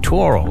Bobcat,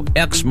 Toro,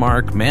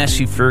 Exmark,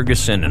 Massey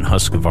Ferguson, and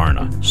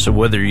Husqvarna. So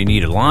whether you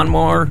need a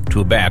lawnmower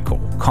to a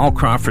backhoe, call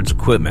Crawford's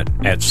Equipment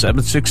at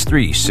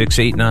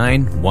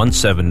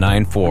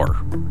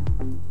 763-689-1794.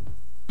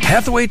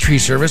 Hathaway Tree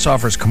Service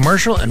offers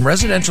commercial and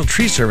residential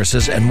tree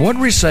services and wood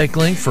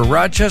recycling for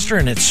Rochester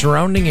and its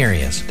surrounding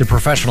areas. The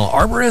professional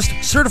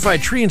arborist,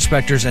 certified tree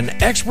inspectors, and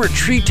expert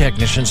tree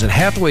technicians at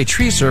Hathaway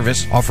Tree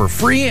Service offer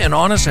free and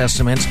honest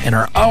estimates and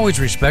are always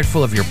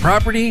respectful of your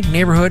property,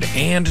 neighborhood,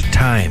 and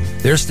time.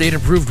 Their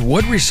state-approved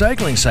wood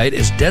recycling site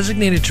is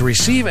designated to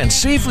receive and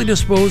safely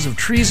dispose of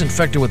trees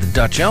infected with the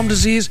Dutch elm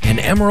disease and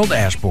emerald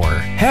ash borer.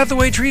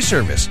 Hathaway Tree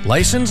Service,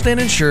 licensed and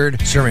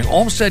insured, serving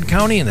Olmsted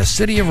County and the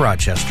city of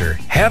Rochester.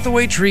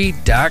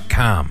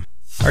 HathawayTree.com.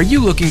 Are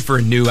you looking for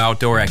a new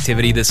outdoor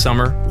activity this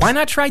summer? Why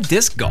not try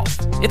disc golf?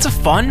 It's a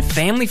fun,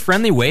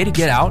 family-friendly way to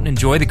get out and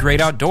enjoy the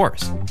great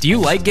outdoors. Do you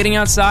like getting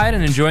outside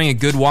and enjoying a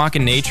good walk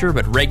in nature,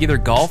 but regular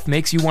golf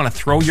makes you want to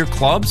throw your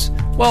clubs?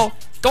 Well,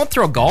 don't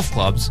throw golf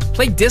clubs.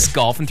 Play disc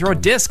golf and throw a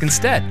disc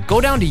instead. Go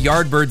down to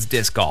Yardbirds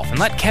Disc Golf and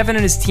let Kevin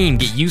and his team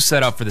get you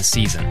set up for the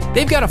season.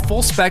 They've got a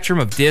full spectrum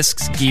of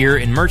discs, gear,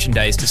 and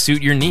merchandise to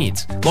suit your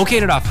needs.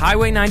 Located off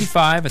Highway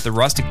 95 at the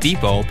Rustic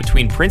Depot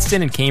between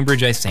Princeton and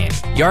Cambridge Isani.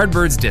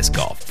 Yardbirds Disc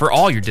Golf for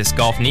all your disc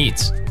golf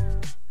needs.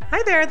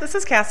 Hi there, this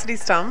is Cassidy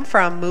Stum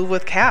from Move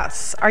with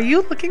Cass. Are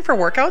you looking for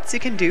workouts you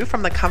can do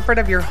from the comfort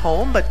of your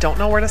home but don't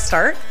know where to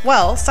start?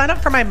 Well, sign up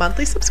for my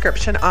monthly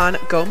subscription on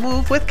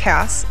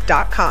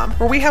GoMoveWithCass.com,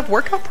 where we have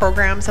workout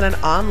programs and an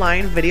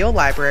online video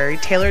library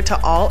tailored to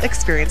all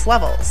experience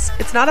levels.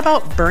 It's not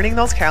about burning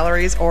those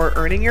calories or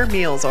earning your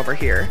meals over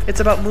here. It's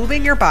about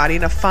moving your body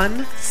in a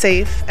fun,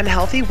 safe, and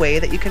healthy way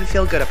that you can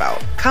feel good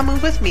about. Come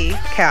move with me,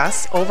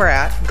 Cass, over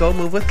at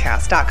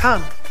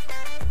GoMoveWithCass.com.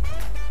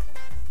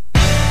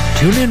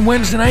 Tune in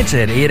Wednesday nights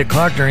at 8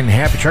 o'clock during the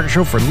Happy Trucker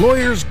Show for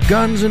Lawyers,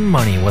 Guns, and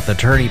Money with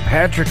attorney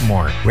Patrick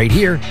Moore, right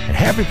here at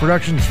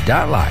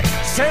happyproductions.live.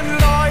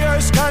 Send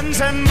lawyers,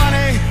 guns, and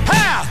money.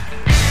 Ha!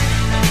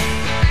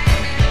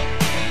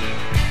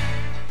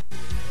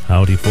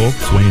 Howdy,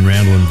 folks. Wayne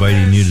Randall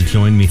inviting you to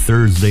join me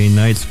Thursday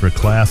nights for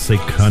Classic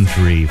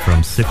Country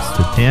from 6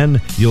 to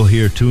 10. You'll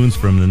hear tunes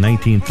from the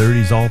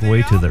 1930s all the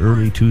way to the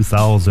early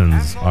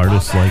 2000s.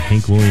 Artists like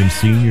Hank Williams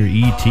Sr.,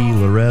 E.T.,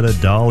 Loretta,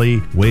 Dolly,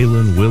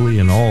 Waylon, Willie,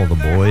 and all the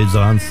boys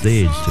on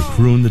stage to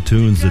croon the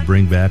tunes that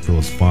bring back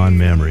those fond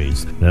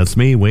memories. That's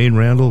me, Wayne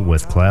Randall,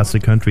 with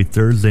Classic Country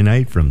Thursday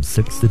night from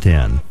 6 to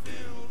 10.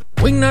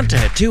 Wingnut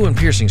Tattoo and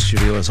Piercing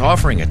Studio is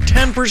offering a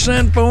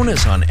 10%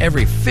 bonus on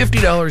every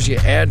 $50 you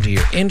add to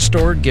your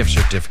in-store gift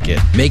certificate,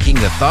 making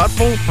the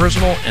thoughtful,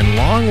 personal, and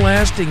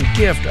long-lasting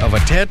gift of a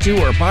tattoo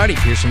or body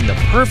piercing the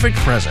perfect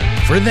present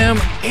for them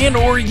and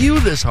or you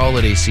this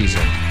holiday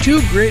season.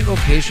 2 great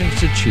locations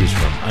to choose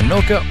from,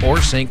 Anoka or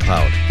St.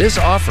 Cloud. This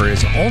offer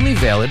is only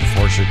valid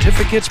for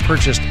certificates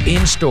purchased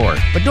in-store,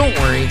 but don't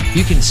worry,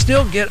 you can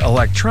still get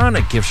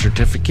electronic gift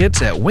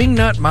certificates at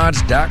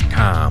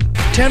wingnutmods.com.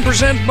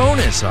 10%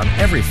 bonus on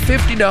every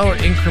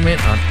 $50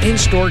 increment on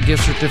in-store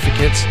gift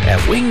certificates at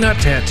Wingnut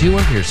Tattoo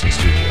and Piercing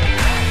Studio.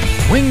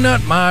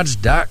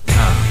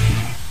 wingnutmods.com.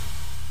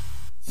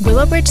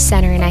 Willowbridge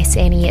Center in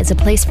Isani is a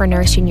place for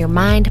nourishing your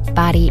mind,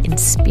 body, and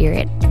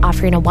spirit,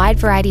 offering a wide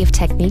variety of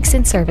techniques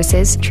and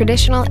services,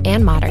 traditional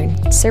and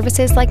modern.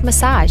 Services like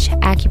massage,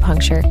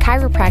 acupuncture,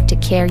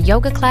 chiropractic care,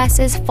 yoga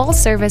classes,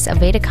 full-service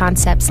Aveda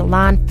Concept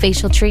salon,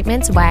 facial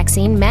treatments,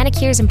 waxing,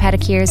 manicures and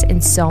pedicures,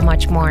 and so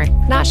much more.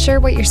 Not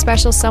sure what your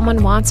special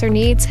someone wants or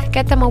needs?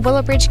 Get them a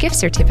Willowbridge gift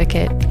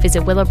certificate.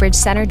 Visit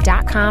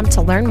willowbridgecenter.com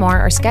to learn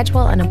more or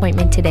schedule an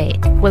appointment today.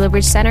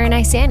 Willowbridge Center in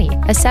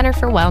Isani, a center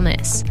for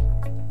wellness.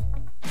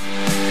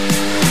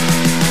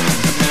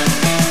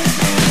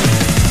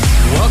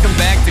 Welcome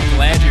back to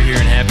Glad You're Here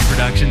in Happy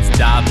Productions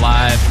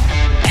Live.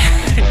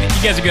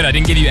 You guys are good. I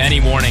didn't give you any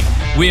warning.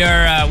 We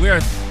are.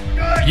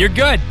 You're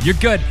good. You're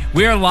good.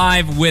 We are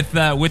live with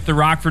the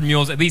Rockford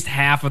Mules. At least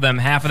half of them.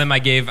 Half of them I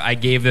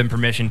gave them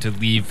permission to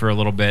leave for a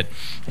little bit,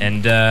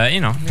 and we're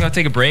gonna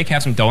take a break,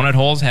 have some donut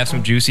holes, have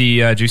some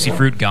juicy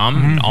fruit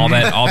gum, all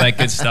that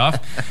good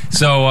stuff.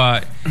 So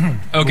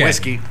okay,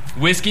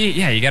 whiskey.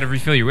 Yeah, you got to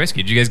refill your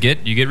whiskey. Did you guys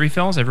get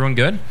refills? Everyone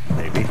good?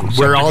 Maybe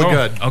we're all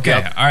good. Okay,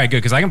 yep. All right, good,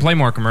 because I can play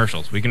more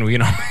commercials. We can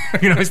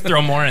always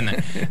throw more in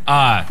there.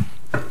 All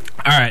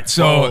right,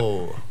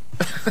 so.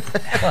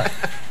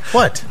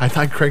 What? I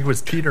thought Craig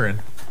was teetering.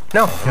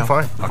 No, I'm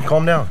fine. I'll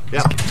calm down.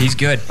 Yeah, he's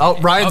good. Oh,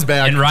 Ryan's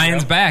back. And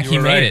Ryan's back. He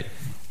made it.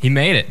 He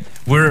made it.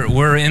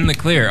 We're in the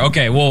clear.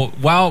 Okay. Well,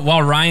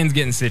 while Ryan's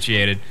getting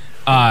situated,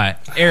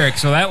 Erik.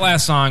 So that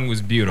last song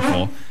was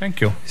beautiful. Thank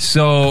you.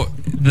 So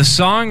the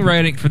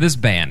songwriting for this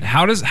band,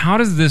 how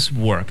does this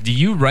work? Do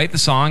you write the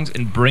songs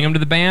and bring them to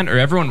the band, or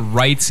everyone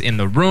writes in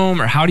the room,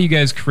 or how do you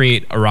guys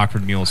create a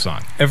Rockford Mules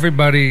song?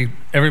 Everybody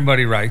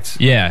writes.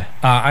 Yeah.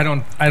 I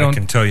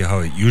can tell you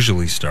how it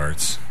usually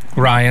starts.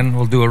 Ryan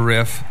will do a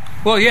riff.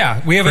 Well,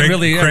 yeah, we haven't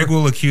Craig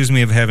will accuse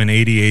me of having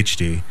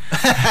ADHD,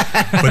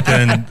 but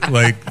then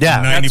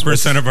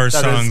 90% of our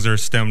songs are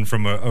stemmed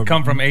from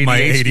come from ADHD. My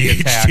ADHD.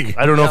 Attack.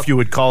 I don't know if you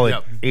would call it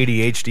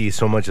ADHD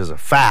so much as a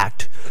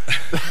fact,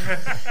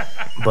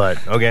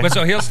 but okay. But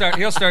so he'll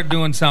start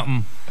doing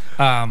something,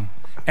 and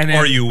then,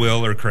 or you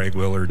will, or Craig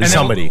will, or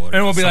somebody,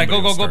 and we'll be like,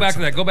 go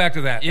back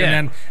to that. Yeah.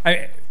 And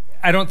then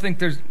I don't think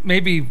there's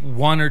maybe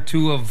 1 or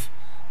 2 of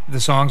the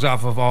songs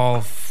off of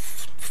all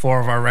 4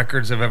 of our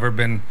records have ever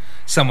been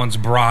someone's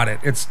brought it.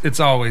 It's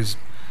always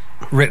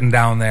written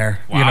down there,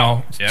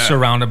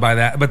 surrounded by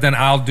that. But then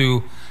I'll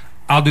do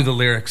the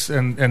lyrics,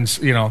 and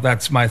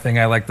that's my thing.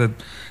 I like the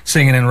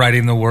singing and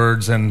writing the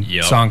words and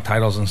song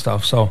titles and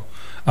stuff. So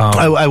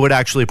I would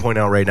actually point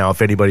out right now,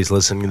 if anybody's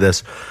listening to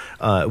this,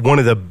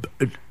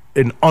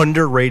 an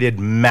underrated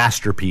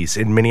masterpiece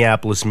in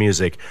Minneapolis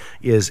music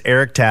is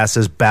Erik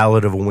Tassa's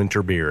Ballad of a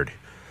Winter Beard.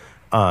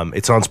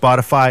 It's on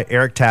Spotify.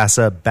 Erik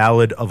Tassa,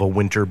 Ballad of a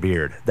Winter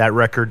Beard. That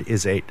record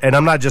is and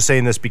I'm not just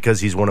saying this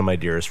because he's one of my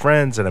dearest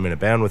friends and I'm in a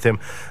band with him.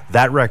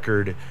 That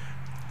record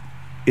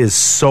is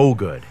so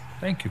good.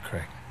 Thank you,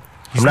 Craig.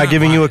 I'm not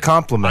giving you a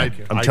compliment.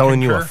 I'm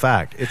telling you a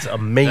fact. It's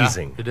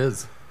amazing. Yeah, it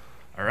is.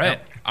 All right.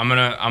 Yeah. I'm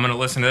gonna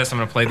listen to this. I'm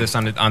gonna play this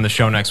on the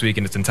show next week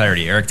in its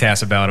entirety. Erik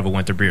Tassa, Ballad of a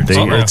Winter Beard.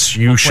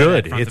 You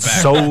should. It's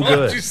so good.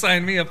 What you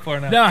sign me up for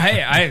now? No,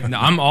 hey,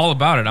 I'm all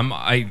about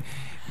it.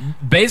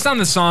 Based on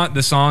the songs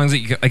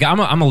that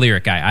I'm a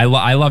lyric guy.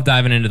 I love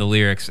diving into the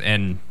lyrics,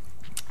 and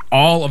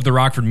all of the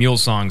Rockford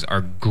Mules songs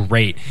are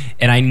great.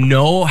 And I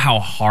know how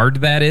hard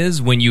that is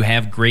when you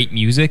have great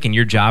music and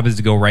your job is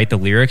to go write the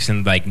lyrics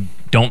and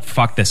don't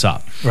fuck this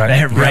up.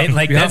 Right.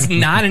 Right? That's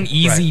not an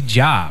easy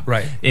job.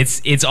 Right.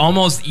 It's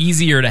almost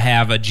easier to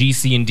have a G,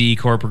 C, and D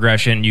chord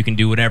progression. You can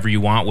do whatever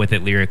you want with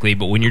it lyrically,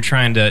 but when you're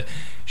trying to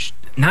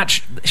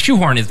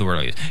shoehorn is the word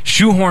I use.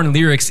 Shoehorn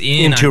lyrics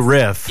into a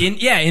riff.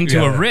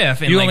 Into a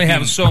riff. And you only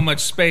have so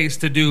much space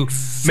to do.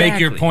 Exactly. Make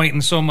your point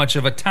in so much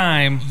of a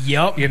time.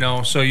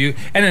 Yep. So you.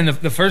 And then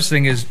the first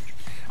thing is,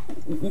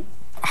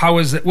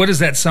 what is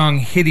that song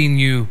hitting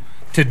you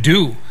to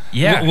do?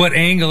 Yeah. What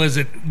angle is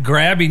it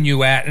grabbing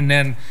you at, and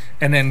then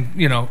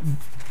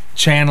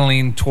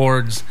channeling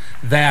towards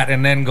that,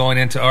 and then going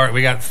into, all right,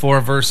 we got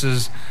 4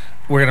 verses.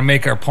 we're going to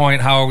make our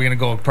point. How are we going to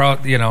go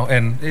proud?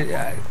 And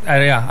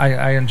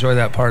I enjoy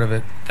that part of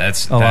it.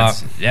 That's a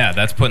lot. Yeah,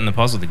 that's putting the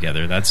puzzle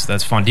together.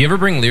 That's fun. Do you ever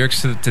bring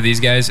lyrics to these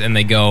guys and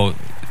they go,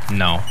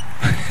 no?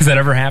 Has that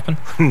ever happened?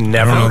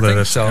 Never. I don't know that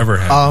it's ever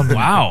happened.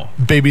 Wow.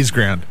 Baby's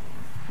Grand.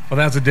 Well,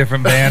 that's a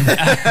different band.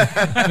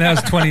 And that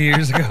was 20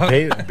 years ago.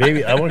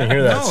 Baby, I want to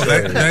hear that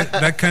story.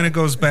 That kind of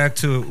goes back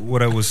to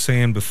what I was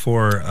saying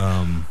before.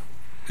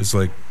 Is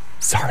like,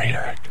 sorry,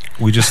 Eric.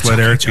 We just let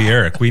Eric be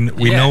Eric. We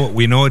know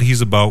what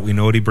he's about. We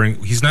know what he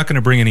brings. He's not going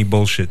to bring any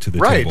bullshit to the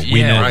table.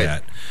 We know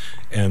that,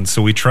 and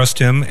so we trust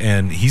him.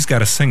 And he's got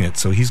to sing it,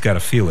 so he's got to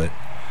feel it.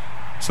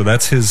 So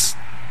that's his.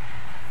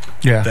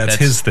 Yeah, that's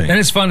his thing. And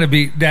it's fun to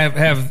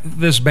have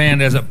this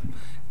band as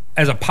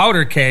a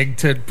powder keg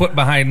to put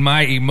behind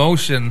my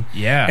emotion.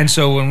 Yeah. And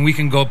so when we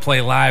can go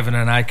play live and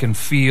then I can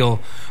feel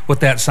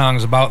what that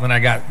song's about, and then I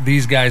got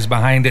these guys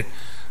behind it.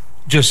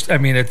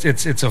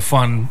 It's a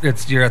fun.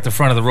 You're at the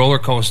front of the roller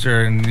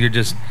coaster and you're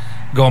just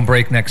going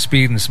breakneck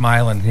speed and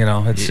smiling.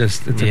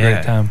 It's a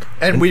great time.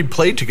 And we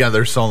played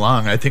together so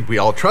long. I think we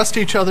all trust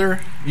each other.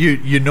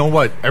 You know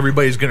what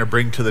everybody's going to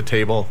bring to the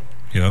table.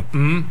 Yep.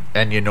 Mm-hmm.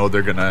 And you know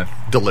they're going to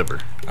deliver.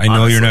 I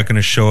know you're not going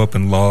to show up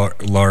and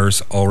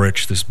Lars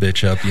Ulrich this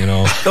bitch up.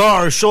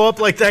 Or show up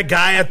like that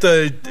guy at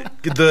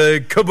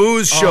the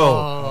Caboose show.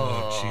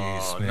 Oh,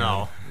 jeez, man.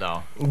 No.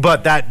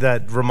 But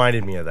that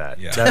reminded me of that.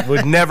 Yeah. That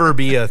would never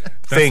be a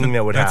thing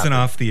that would happen. That's an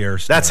off-the-air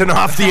story. That's an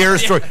off-the-air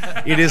story.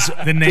 It is.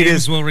 The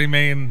names will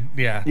remain.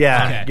 Yeah.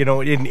 Yeah.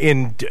 Okay.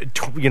 In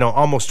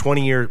almost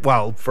 20 years.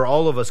 Well, for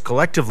all of us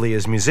collectively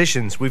as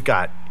musicians, we've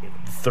got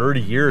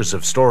 30 years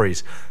of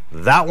stories.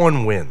 That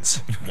one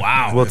wins.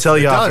 Wow. We'll tell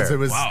you out there. It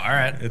was wow. All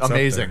right. It's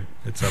amazing.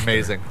 It's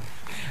amazing.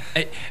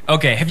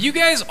 Okay. Have you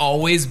guys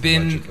always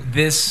been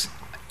this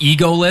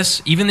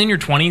egoless, even in your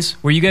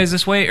 20s? Were you guys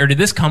this way, or did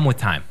this come with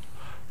time?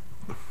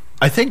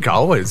 I think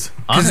always.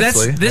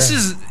 Honestly, this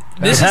is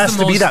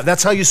be that.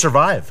 That's how you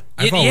survive.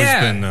 I've always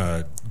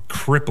been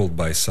crippled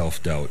by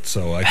self-doubt,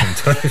 so I can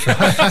tell you.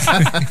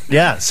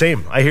 Yeah,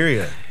 same. I hear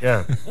you.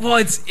 Yeah. Well,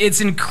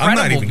 it's incredible I'm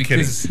not even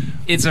because kidding.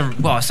 it's a.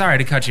 Well, sorry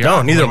to cut you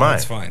off. No, neither am I.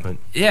 That's fine. But.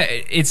 Yeah,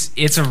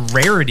 it's a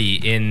rarity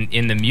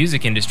in the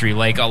music industry.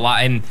 Like a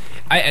lot, and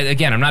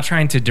I'm not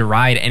trying to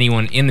deride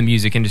anyone in the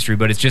music industry,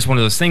 but it's just one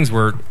of those things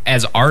where,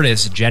 as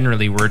artists,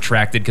 generally we're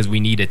attracted because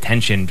we need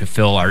attention to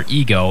fill our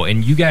ego,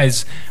 and you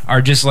guys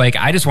are just like,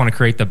 I just want to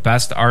create the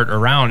best art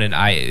around, and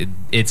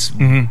it's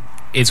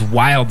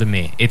wild to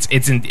me. It's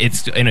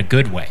in a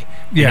good way.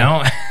 You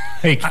know?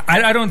 Like,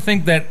 I don't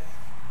think that.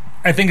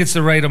 I think it's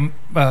the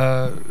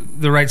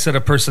right set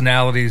of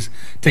personalities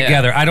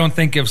together. Yeah. I don't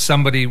think if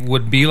somebody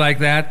would be like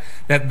that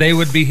they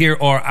would be here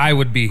or I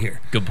would be here.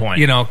 Good point.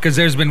 Because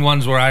there's been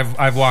ones where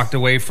I've walked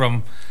away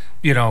from,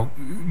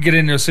 get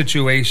into a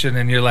situation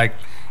and you're like,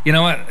 you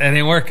know what, it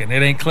ain't working,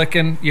 it ain't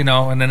clicking,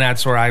 and then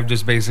that's where I've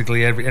just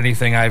basically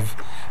anything I've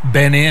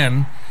been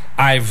in,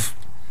 I've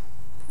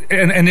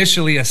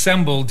initially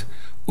assembled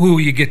who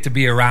you get to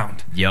be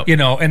around. Yep.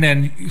 And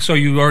then so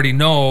you already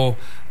know.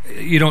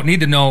 You don't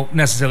need to know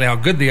necessarily how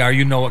good they are.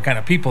 You know what kind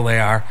of people they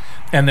are,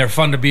 and they're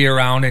fun to be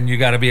around, and you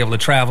got to be able to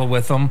travel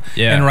with them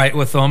and write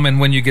with them. And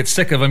when you get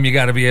sick of them, you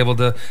got to be able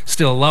to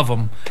still love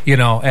them,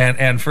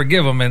 and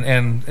forgive them.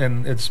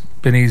 And it's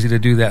been easy to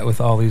do that with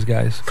all these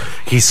guys.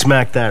 He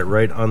smacked that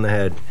right on the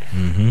head.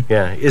 Mm-hmm.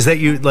 Yeah, is that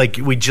you? Like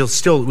we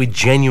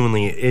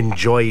genuinely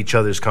enjoy each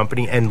other's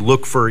company and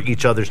look for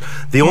each other's.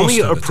 The only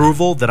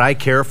approval that I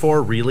care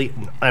for, really,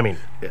 I mean.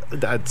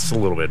 That's a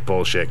little bit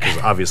bullshit because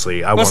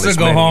obviously I want to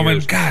go home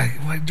and God,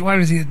 why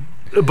was he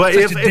such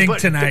a dink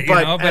tonight?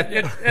 But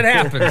it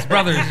happens,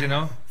 brothers.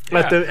 Yeah.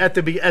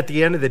 At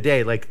the end of the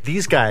day, like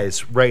these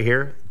guys right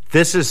here,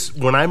 this is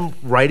when I'm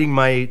writing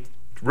my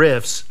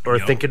riffs or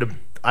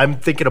I'm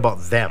thinking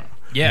about them.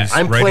 Yeah,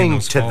 I'm playing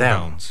to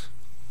them.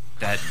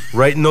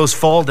 Writing those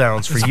fall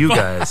downs for you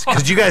guys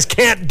because you guys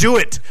can't do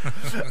it.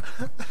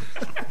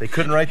 They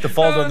couldn't write the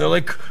fall down. They're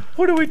like,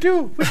 what do? We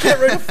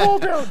can't write a fall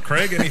down.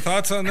 Craig, any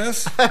thoughts on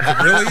this?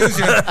 It really is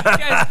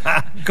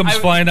Comes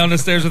flying down the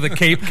stairs with a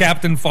cape,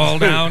 Captain Fall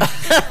Down.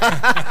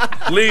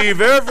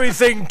 Leave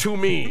everything to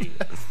me.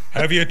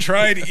 Have you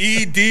tried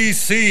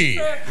EDC?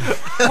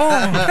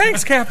 Oh,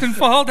 thanks, Captain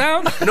Fall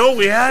Down. No,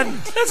 we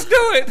hadn't. Let's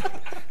do it.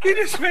 You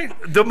just made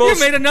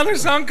another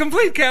song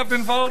complete,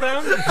 Captain Fall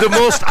Down. The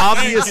most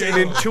obvious and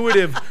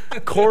intuitive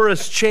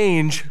chorus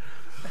change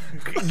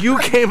you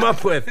came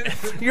up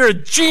with. You're a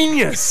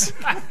genius.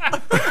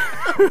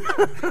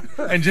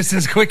 And just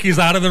as quick, he's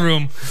out of the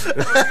room.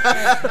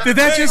 Did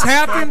that just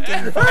happen?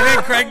 And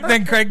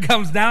then Craig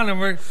comes down,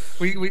 and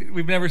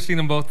we've never seen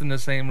them both in the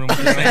same room at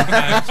the same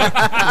time.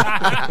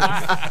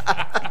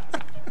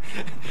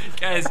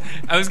 Guys,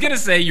 I was going to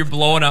say you're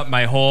blowing up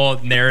my whole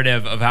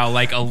narrative of how,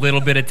 like, a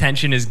little bit of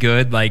tension is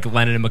good, like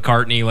Lennon and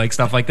McCartney, like,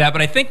 stuff like that.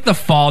 But I think the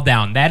fall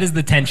down, that is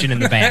the tension in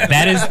the band.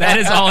 That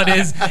is all it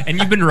is. And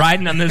you've been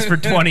riding on this for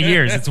 20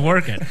 years. It's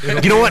working.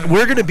 You know what?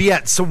 We're going to be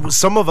at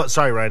some of us.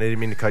 Sorry, Ryan, I didn't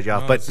mean to cut you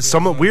off. But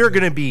we're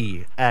going to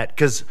be at,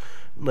 because,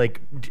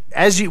 like,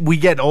 we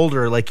get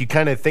older, like, you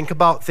kind of think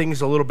about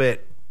things a little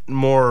bit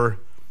more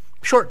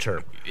short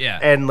term. Yeah.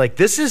 And like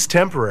this is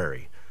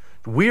temporary.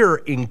 We're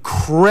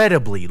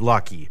incredibly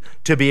lucky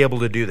to be able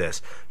to do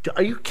this.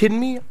 Are you kidding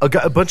me?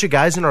 A bunch of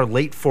guys in our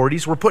late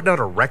 40s. We're putting out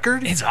a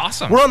record. It's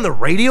awesome. We're on the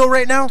radio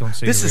right now. Don't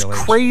say This is real age.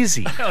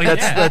 crazy.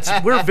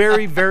 yeah. We're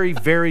very, very,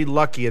 very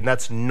lucky, and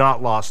that's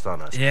not lost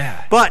on us.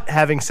 Yeah. But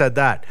having said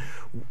that,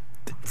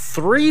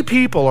 3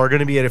 people are going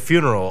to be at a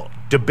funeral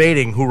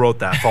debating who wrote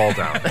that Fall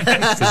Down.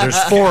 Because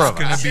there's 4 of It's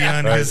going us. to be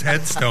on his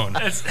headstone.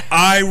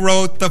 I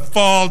wrote the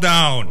Fall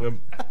Down.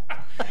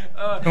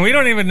 And we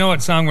don't even know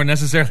what song we're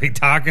necessarily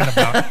talking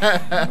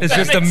about. It's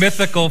just a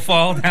mythical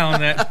fall down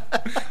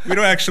that We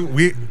don't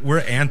actually.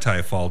 We're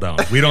anti Fall Down.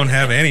 We don't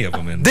have any of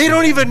them in. They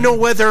don't even know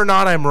whether or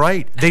not I'm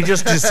right. They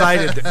just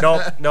decided,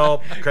 that,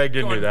 nope, Craig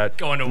didn't do that.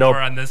 Going to Nope.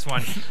 war on this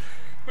one.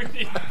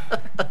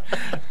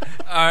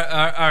 All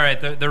right,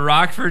 the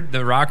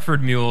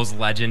Rockford Mules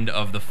legend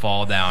of the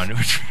Fall Down.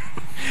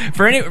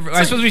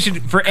 I suppose we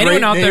should, for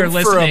anyone out there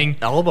listening,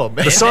 album.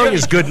 The song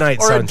is Goodnight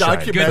Or a Sunshine.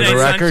 documentary. For the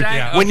Goodnight record, Sunshine?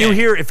 Yeah, when you okay.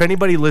 hear, if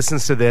anybody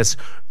listens to this,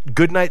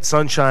 Goodnight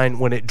Sunshine,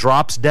 when it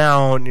drops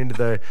down into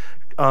the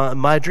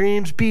my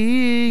dreams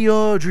be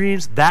your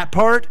dreams, that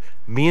part,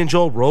 me and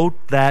Joel wrote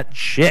that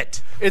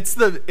shit. It's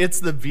the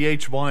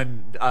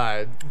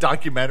VH1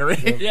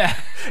 documentary. yeah.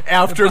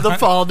 After the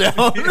Fall Down.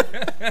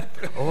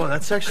 Oh,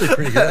 that's actually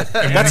pretty good.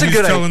 And That's a when good he's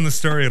idea. telling the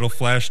story, it'll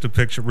flash the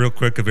picture real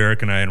quick of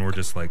Eric and I, and we're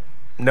just like,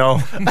 No.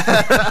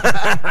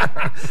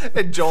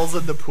 And Joel's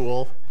in the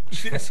pool.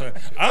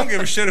 I don't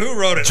give a shit who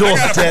wrote it. Joel's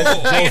I got a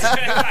pool.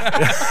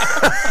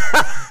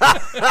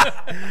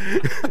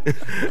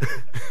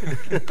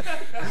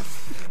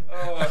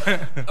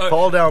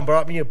 Fall Down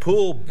bought me a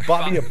pool,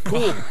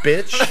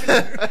 bitch.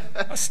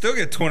 I still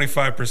get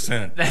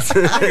 25%. I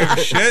don't give a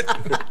shit.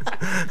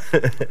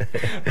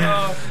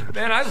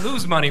 Man, I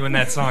lose money when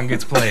that song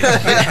gets played.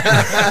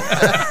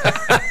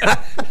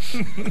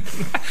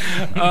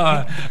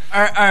 All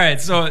right.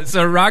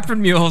 So Rockford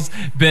Mules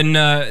been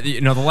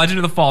the legend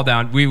of the Fall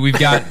Down. We've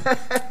got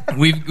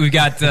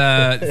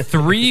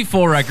 3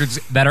 full records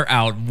that are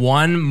out.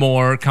 1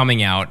 more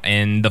coming out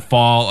in the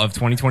fall of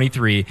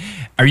 2023.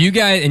 Are you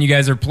guys? And you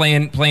guys are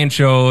playing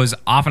shows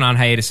off and on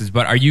hiatuses.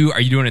 But are you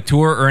doing a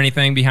tour or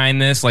anything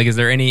behind this? Like, is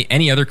there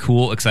any other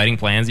cool, exciting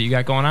plans that you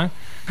got going on?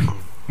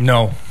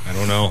 no. I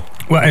don't know.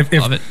 Well, if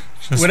Love it.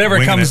 Just whatever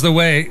winging comes it. the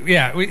way,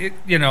 yeah.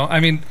 I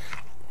mean,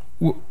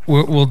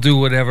 we'll do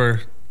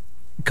whatever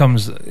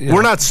comes.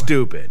 We're not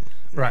stupid.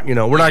 right.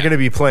 We're not going to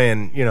be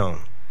playing,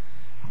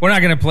 We're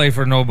not going to play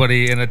for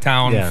nobody in a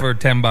town Yeah. for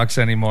 $10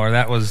 anymore.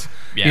 That was,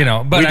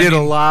 Yeah. But we did I a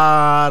mean,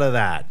 lot of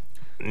that.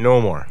 No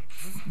more.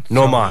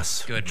 No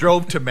mas. Good.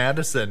 Drove to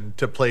Madison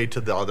to play to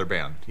the other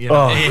band.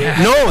 Oh.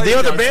 No, the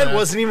other does band that.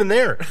 wasn't even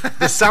there.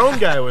 The sound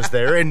guy was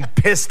there and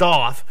pissed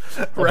off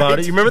about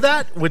it. You remember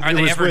that? When Are it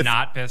they was ever with-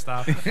 not pissed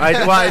off? I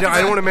don't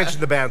want to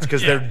mention the bands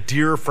because they're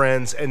dear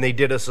friends and they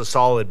did us a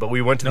solid. But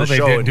we went to no, the they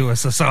show didn't and do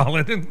us a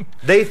solid.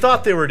 they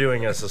thought they were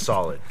doing us a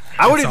solid.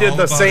 I would have It's did all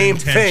the about same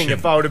intention. thing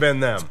if I would have been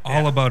them.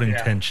 All about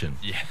intention.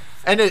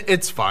 And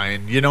it's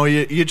fine.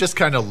 You just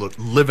kind of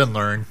live and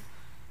learn.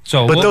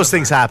 So But we'll, those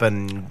things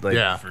happen. Like,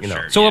 Yeah, For you know.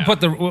 sure. So Yeah.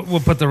 we'll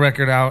put the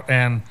record out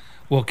and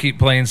we'll keep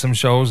playing some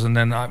shows and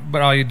then.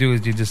 But all you do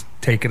is you just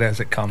take it as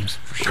it comes.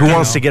 Who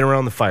wants to get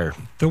around the fire?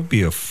 There'll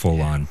be a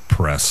full-on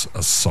press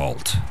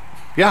assault.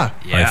 Yeah,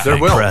 Yeah. there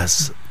will.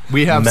 Press.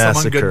 We have someone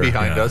Massacre. good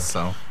behind Yeah. us,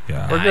 so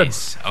Yeah. we're good.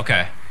 Nice.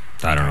 Okay.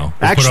 I don't know. We'll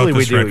put Actually, out we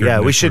this do. record Yeah,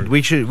 and we if should.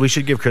 we're- We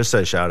should give Krista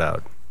a shout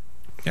out.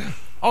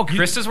 Oh,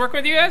 Krista's working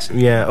with you guys?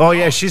 Yeah. Oh,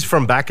 yeah. She's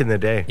from back in the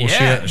day. Well,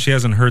 Yeah. she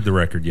hasn't heard the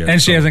record yet.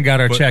 And she so- hasn't got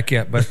her but check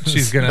yet, but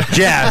she's gonna.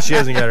 Yeah, she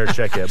hasn't got her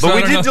check yet. But So I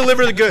we don't did know.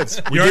 deliver the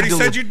goods. We You did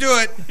already said you'd do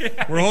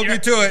it. We're holding you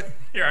to it.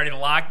 You're already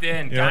locked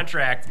in.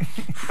 Contract.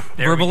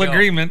 There Verbal we go.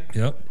 agreement.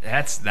 Yep.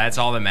 That's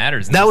all that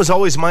matters. That was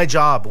always my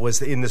job.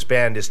 Was in this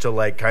band is to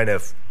like kind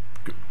of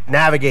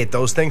navigate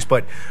those things.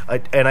 But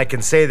and I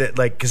can say that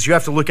like because you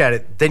have to look at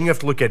it. Then you have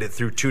to look at it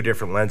through 2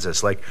 different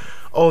lenses. Like,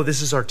 oh,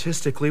 this is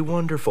artistically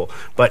wonderful,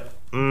 but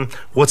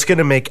what's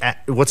gonna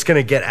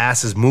get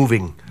asses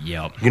moving?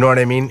 Yep. You know what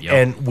I mean? Yep.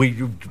 And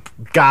we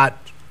got.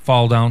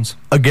 Fall downs.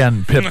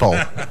 Again,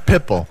 Pitbull.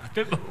 Pitbull.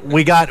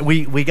 We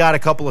got a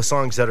couple of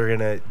songs that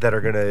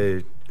are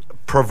gonna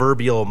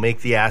proverbial make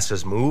the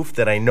asses move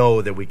that I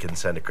know that we can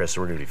send to Chris.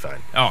 So we're gonna be fine.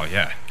 Oh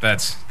yeah,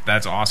 that's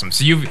awesome.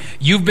 So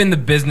you've been the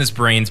business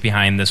brains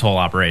behind this whole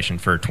operation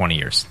for 20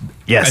 years.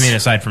 Yes. I mean,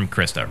 aside from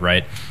Krista,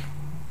 right?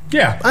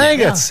 Yeah. I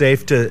think that's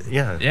safe to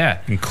Yeah.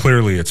 And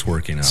clearly it's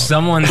working out.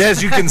 Someone.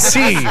 As you can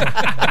see,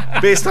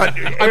 based on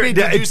mean,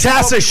 did you see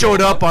how Tassa people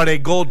showed up look? on a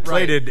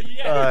gold-plated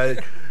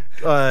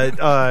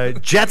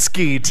jet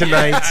ski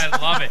tonight. I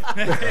love it.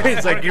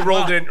 It's like he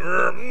rolled in.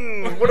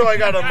 What do I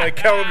got on my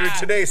calendar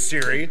today,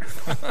 Siri?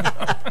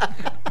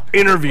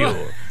 Interview.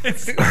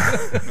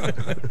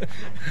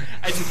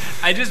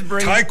 I just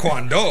bring.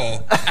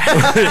 Taekwondo.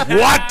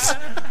 What?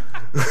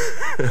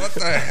 What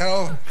the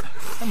hell?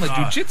 I'm a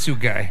jujitsu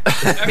guy.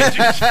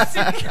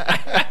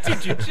 I do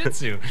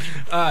jujitsu.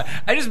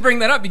 I just bring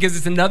that up because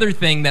it's another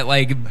thing that,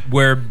 like,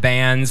 where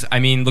bands, I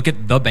mean, look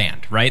at the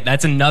band, right?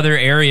 That's another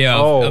area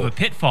of a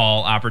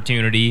pitfall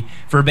opportunity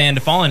for a band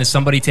to fall in, is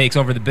somebody takes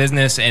over the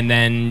business, and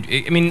then,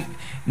 I mean,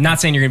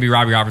 not saying you're going to be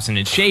Robbie Robertson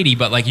and shady,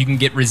 but, like, you can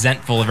get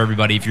resentful of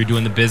everybody if you're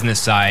doing the business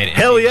side.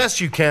 Hell yes,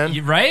 you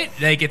can. Right?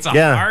 Like, it's a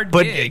hard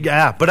gig.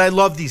 Yeah, but I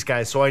love these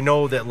guys, so I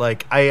know that,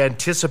 like, I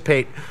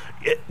anticipate.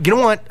 You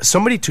know what?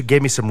 Somebody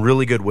gave me some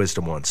really good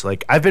wisdom once.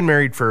 Like, I've been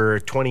married for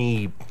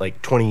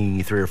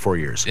 23 or 4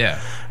 years.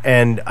 Yeah.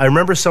 And I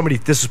remember somebody,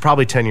 this is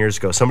probably 10 years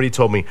ago, somebody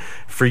told me,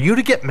 for you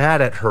to get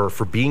mad at her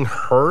for being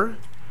her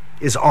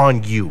is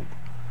on you.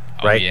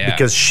 Right? Yeah.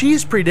 Because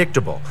she's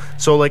predictable.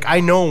 So, like, I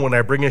know when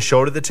I bring a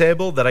show to the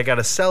table that I got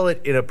to sell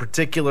it in a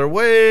particular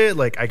way.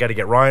 Like, I got to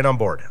get Ryan on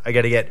board. I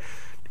got to get...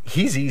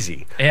 He's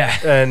easy,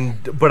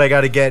 but I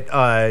got to get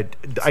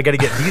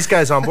these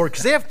guys on board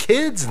because they have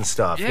kids and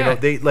stuff. Yeah. You know,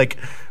 they like,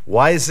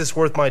 why is this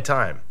worth my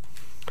time?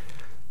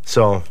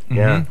 So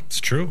yeah,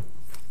 it's true.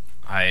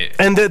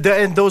 And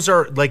those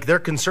are like, their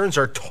concerns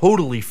are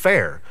totally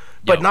fair,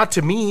 but not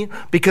to me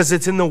because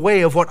it's in the way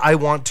of what I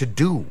want to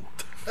do.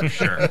 For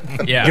sure.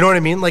 Yeah. You know what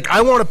I mean? Like,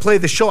 I want to play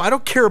the show. I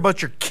don't care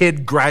about your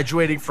kid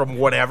graduating from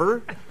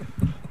whatever,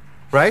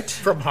 right?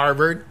 From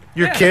Harvard.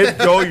 Your kid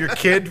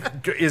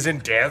is in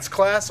dance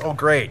class? Oh,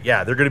 great.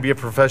 Yeah, they're going to be a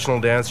professional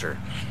dancer.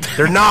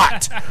 They're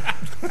not.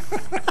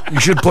 You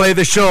should play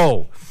the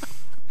show.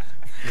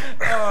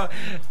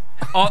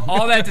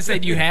 All that to say,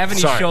 do you have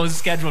any shows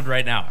scheduled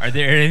right now? Are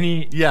there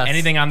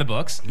anything on the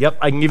books? Yep,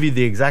 I can give you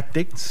the exact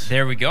dates.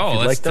 There we go.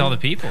 Let's tell the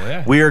people,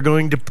 We are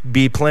going to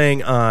be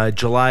playing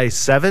July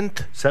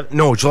 7th.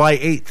 July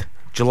 8th.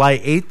 July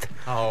 8th.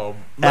 Oh,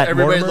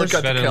 everybody look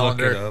at the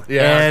calendar.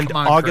 Yeah, and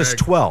August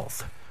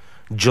 12th.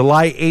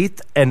 July 8th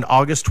and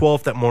August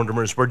 12th at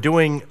Mortimer's. We're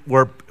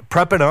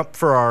prepping up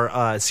for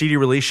our CD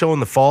release show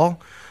in the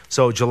fall.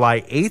 So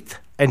July 8th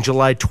and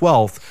July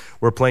 12th,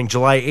 we're playing.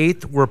 July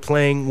 8th, we're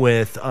playing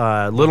with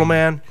Little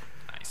Man.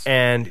 Nice.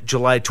 And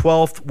July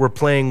 12th, we're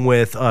playing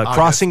with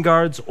Crossing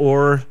Guards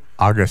or...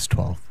 August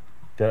 12th.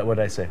 What did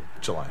I say?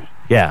 July.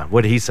 Yeah,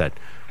 what he said.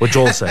 What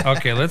Joel said.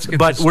 Okay, let's get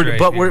this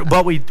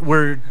straight.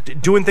 We're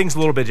doing things a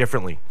little bit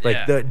differently.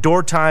 Like, the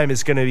door time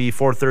is going to be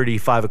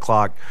 4:30, 5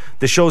 o'clock.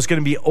 The show's going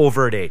to be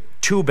over at 8.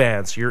 2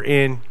 bands. You're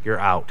in, you're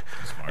out.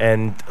 Smart.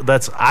 And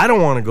I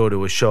don't want to go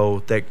to a show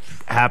that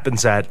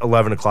happens at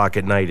 11 o'clock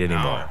at night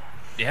anymore. No.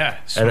 Yeah,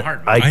 smart.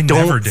 And I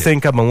don't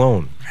think I'm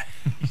alone.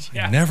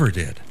 Never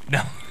did.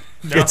 No.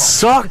 It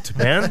sucked,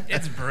 man.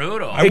 It's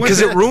brutal. Because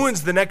it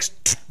ruins the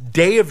next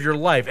day of your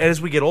life. And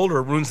as we get older,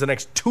 it ruins the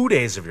next 2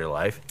 days of your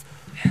life.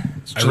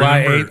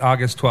 July 8th,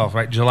 August 12th,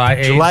 right? July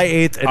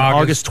 8th and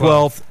August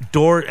 12th.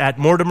 Door at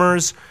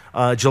Mortimer's.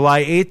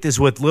 July 8th is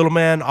with Little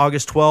Man.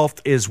 August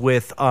 12th is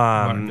with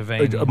Martin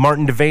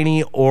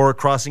Devaney or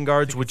Crossing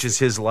Guards, which is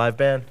his live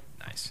band.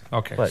 Nice.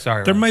 Okay,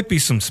 sorry. There might be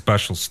some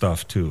special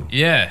stuff, too.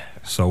 Yeah.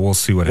 So we'll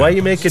see what happens. Why are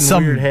you making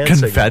weird hand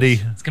confetti?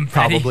 signals? It's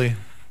confetti. Probably.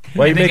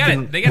 Why are you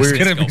making There's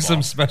going to be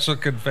some special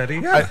confetti?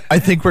 Yeah. I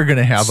think we're going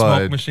to have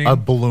machine? a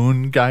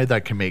balloon guy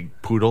that can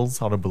make poodles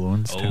out of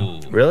balloons, too.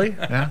 Really?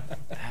 Yeah.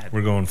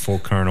 We're going full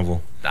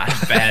carnival.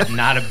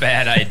 Not a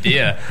bad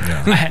idea.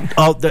 Yeah.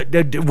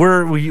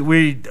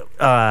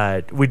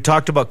 We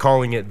talked about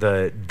calling it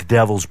the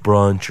Devil's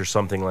Brunch or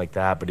something like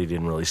that, but it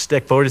didn't really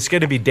stick. But it's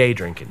going to be day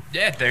drinking.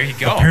 Yeah, there you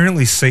go.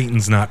 Apparently,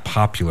 Satan's not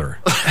popular.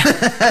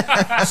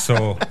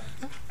 So...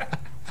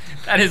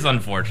 That is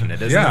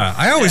unfortunate, isn't it? Yeah,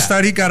 I always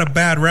thought he got a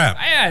bad rap.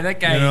 Yeah, that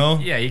guy,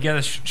 yeah, you got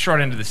a short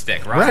end of the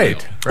stick.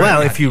 Right.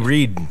 Well, if you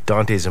read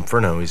Dante's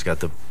Inferno, he's got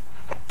the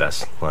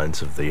best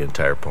lines of the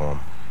entire poem.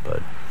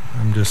 But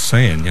I'm just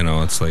saying,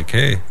 it's like,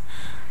 hey,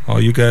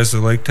 all you guys that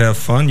like to have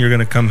fun, you're going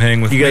to come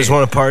hang with me. You guys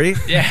want to party?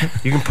 Yeah.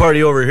 You can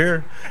party over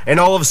here. And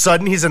all of a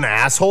sudden, he's an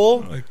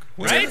asshole? Like,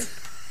 right?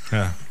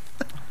 Yeah.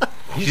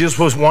 He just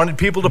wanted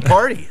people to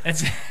party.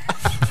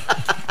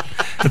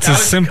 It's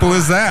as simple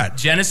as that.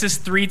 Genesis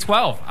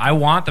 3:12. I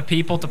want the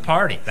people to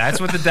party.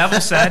 That's what the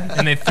devil said,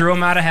 and they threw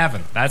him out of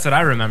heaven. That's what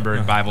I remember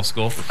in Bible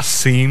school.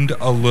 Seemed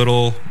a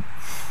little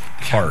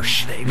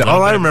harsh.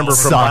 All I remember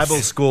from Bible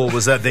school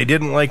was that they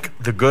didn't like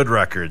the good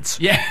records.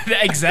 Yeah,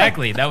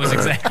 exactly. That was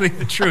exactly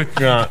the truth.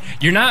 Yeah.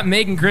 You're not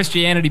making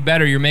Christianity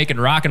better. You're making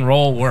rock and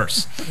roll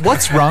worse.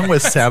 What's wrong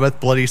with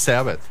Sabbath, Bloody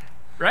Sabbath?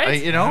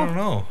 Right? I don't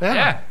know.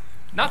 Yeah.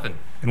 Nothing.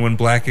 And when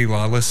Blackie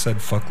Lawless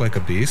said "fuck like a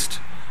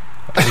beast."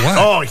 What?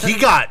 Oh,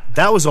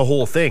 that was a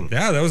whole thing.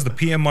 Yeah, that was the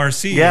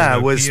PMRC. Yeah,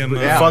 it was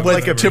fuck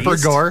like a Tipper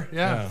beast. Gore.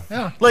 Yeah.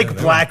 Like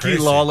Blackie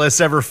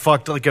Lawless ever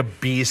fucked like a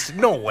beast.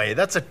 No way.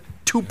 That's a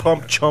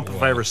 2-pump chump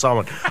if I ever saw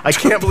one. I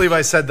can't believe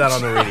I said that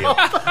on the radio.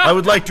 I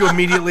would like to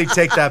immediately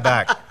take that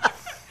back.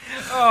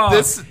 Oh,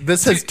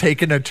 this has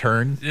taken a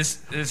turn. This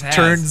has.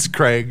 Turns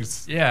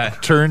Craig's. Yeah.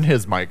 Turn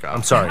his mic off.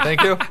 I'm sorry.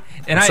 Thank you.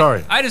 And I'm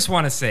sorry. I just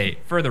want to say,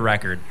 for the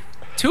record,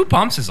 2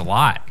 pumps is a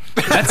lot.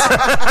 That's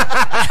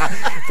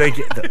Thank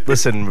you.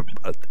 Listen,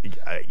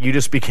 you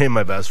just became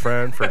my best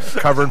friend for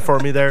covering for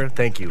me there.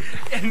 Thank you.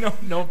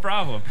 no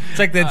problem. It's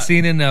like that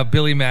scene in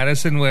Billy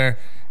Madison where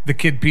the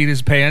kid peed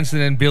his pants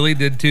and then Billy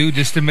did too,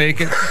 just to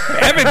make it.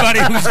 Everybody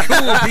who's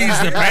cool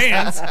pees their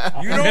pants.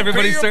 You don't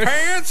pee your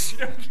pants?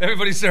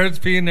 Everybody starts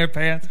peeing their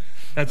pants.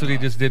 That's what he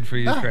just did for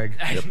you, Craig.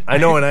 Yep. I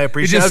know, and I He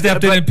appreciate it. just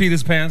stepped in and peed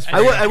his pants.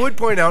 I would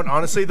point out,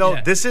 honestly, though,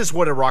 this is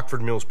what a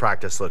Rockford Mules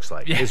practice looks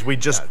like. Is we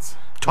just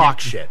talk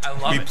shit. I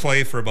love We it.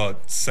 play for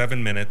about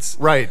 7 minutes.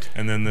 Right.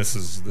 And then this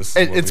is what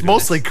It's we do.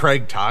 mostly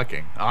Craig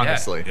talking,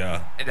 honestly.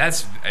 Yeah.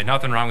 That's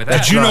nothing wrong with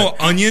that. Did you know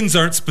onions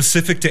aren't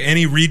specific to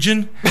any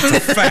region?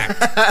 It's a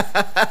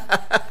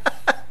fact.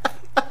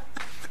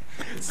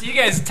 So you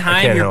guys I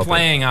time can't your help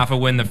playing off of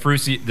when the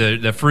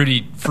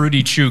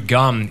fruity chew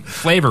gum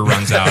flavor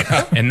runs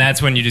out, and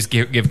that's when you just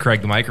give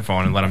Craig the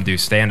microphone and let him do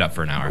stand up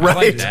for an hour. I like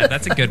Right. that.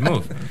 That's a good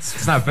move.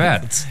 It's not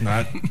bad. It's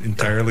not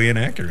entirely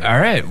inaccurate. All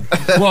right.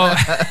 Well,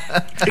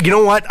 You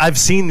know what? I've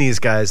seen these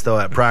guys, though,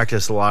 at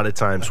practice a lot of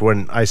times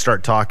when I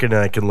start talking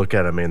and I can look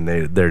at them and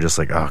they're just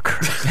like, oh,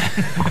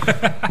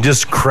 crap.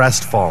 Just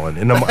crestfallen.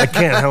 And I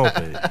can't help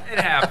it. it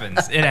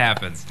happens. It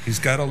happens. He's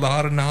got a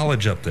lot of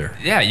knowledge up there.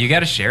 Yeah, you got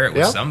to share it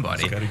with Yep.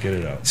 somebody. Got to get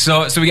it out.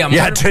 So we got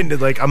Yeah,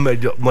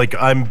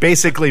 I'm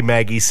basically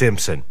Maggie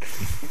Simpson.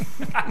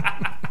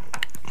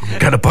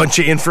 Got a bunch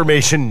of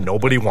information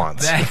nobody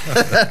wants.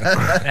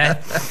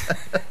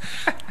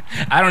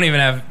 I don't even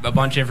have a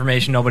bunch of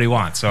information nobody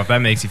wants. So if that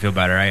makes you feel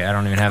better, I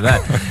don't even have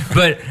that.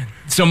 But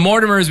so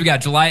Mortimer's, we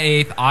got July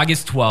 8th,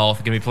 August 12th.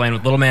 Going to be playing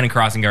with Little Man and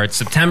Crossing Guards.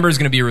 September is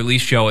going to be a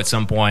release show at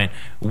some point.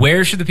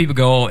 Where should the people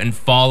go and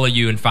follow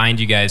you and find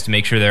you guys to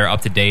make sure they're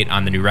up to date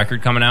on the new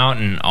record coming out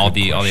and all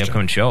the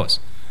upcoming shows?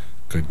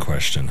 Good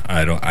question.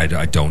 I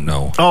don't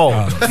know.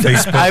 Oh,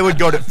 Facebook. I would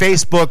go to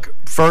Facebook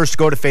first.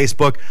 Go to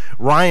Facebook.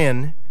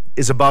 Ryan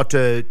is about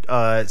to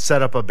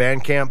set up a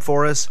band camp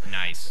for us.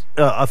 Nice.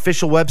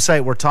 Official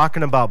website we're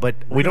talking about, but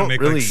we don't make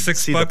really like $6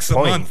 see bucks the a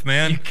point. month,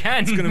 man. You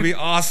can. It's gonna be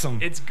awesome.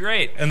 It's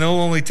great. And they'll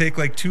only take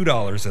like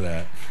 $2 of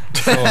that.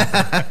 So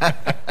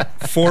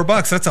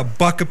 $4. That's a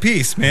buck a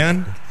piece,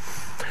 man.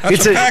 That's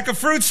It's a a- pack of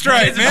Fruit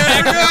Stripe,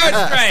 man.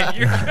 Right.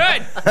 You're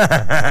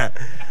good.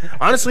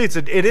 Honestly,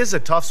 it is a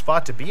tough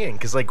spot to be in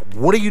because, like,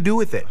 what do you do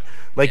with it?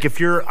 Like, if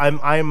you're,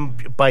 I'm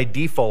by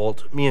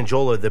default, me and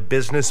Joel are the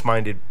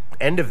business-minded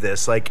end of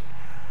this. Like,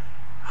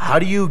 how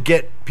do you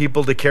get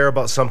people to care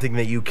about something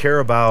that you care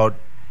about?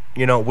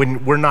 You know,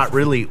 when we're not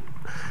really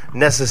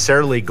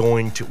necessarily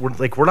going to, we're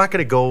not going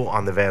to go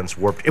on the Vans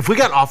Warp. If we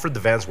got offered the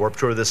Vans Warp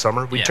Tour this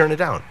summer, we'd turn it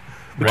down.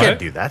 We can't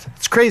do that.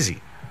 It's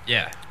crazy.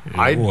 Yeah.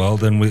 Well,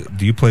 then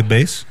do you play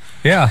bass?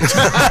 Yeah.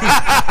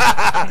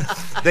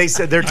 They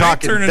said they're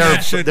talking. turning They're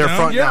that shit they're down.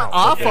 front You're now.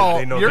 awful.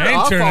 They know You're that.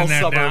 ain't turning awful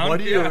that summer.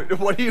 down.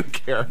 What do you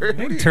care?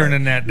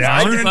 Turning that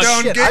down. Turning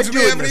down shit, gigs I'd we do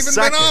it in haven't a even been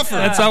second. offered.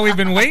 That's all we've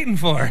been waiting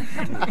for.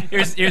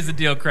 Here's the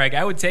deal, Craig.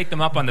 I would take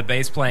them up on the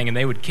bass playing, and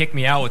they would kick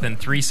me out within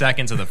 3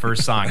 seconds of the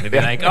first song. They'd be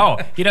like, "Oh,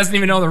 he doesn't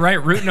even know the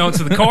right root notes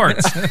of the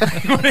chords.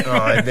 What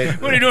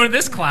are you doing with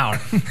this clown?"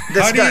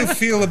 How do you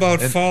feel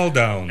about fall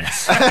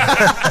downs?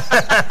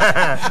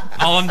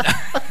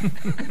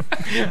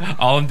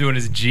 All I'm doing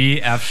is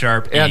G, F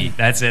sharp, E. And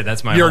That's it.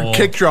 That's my Your whole,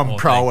 kick drum whole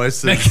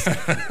prowess is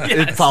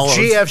it follows.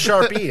 G F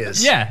sharp E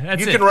is. Yeah,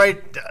 that's you it. can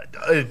write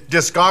a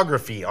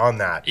discography on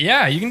that.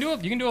 Yeah, you can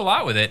do a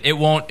lot with it. It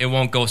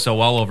won't go so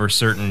well over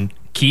certain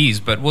keys,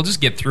 but we'll just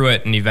get through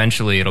it, and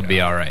eventually it'll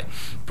be all right.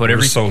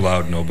 We're so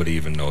loud, nobody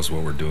even knows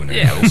what we're doing.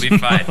 Yeah, we'll be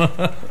fine.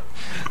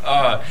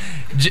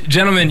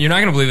 Gentlemen, you're not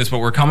going to believe this, but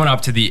we're coming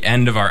up to the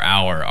end of our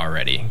hour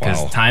already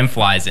because time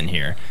flies in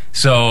here.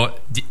 So,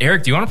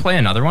 Eric, do you want to play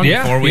another one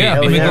before we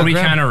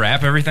kind of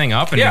wrap everything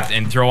up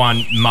and throw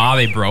on Ma,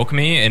 They Broke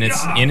Me and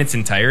it's in its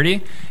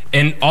entirety?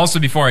 And also,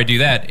 before I do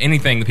that,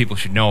 anything that people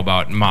should know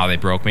about Ma, They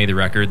Broke Me, the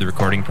record, the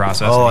recording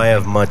process? Oh, I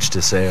have much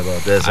to say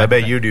about this. I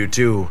bet you do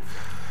too.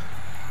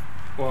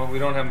 Well, we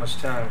don't have much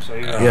time, so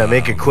Yeah,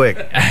 make it quick,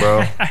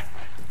 bro.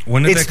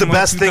 When did It's that the come out,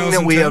 best thing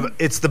that we 2010?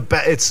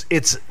 have.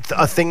 It's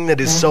a thing that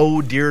is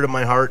so dear to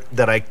my heart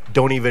that I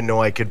don't even know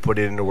I could put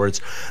it into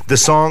words. The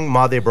song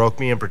 "Ma They Broke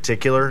Me" in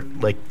particular,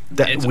 like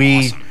that, It's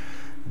we awesome.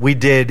 we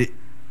did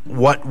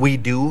what we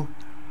do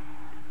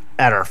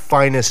at our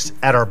finest,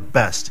 at our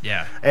best.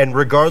 Yeah. And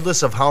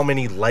regardless of how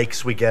many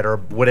likes we get or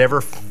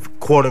whatever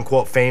quote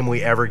unquote fame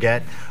we ever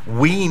get,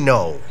 we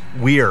know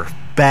we are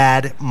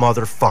bad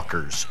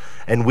motherfuckers.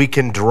 And we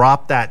can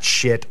drop that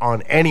shit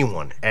on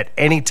anyone at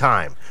any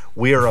time.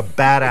 We are a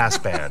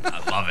badass band.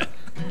 I love it.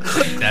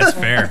 That's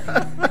fair.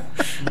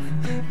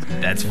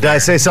 That's fair. Did I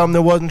say something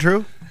that wasn't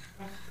true?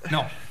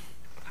 No.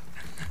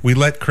 We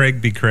let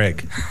Craig be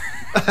Craig.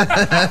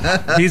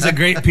 He's a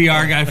great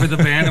PR guy for the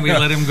band, and we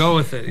let him go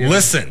with it. you know?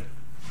 Listen,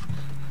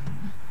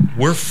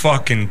 we're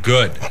fucking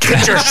good.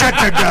 Get your shit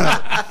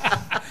together.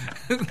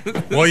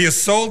 Well, you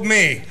sold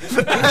me.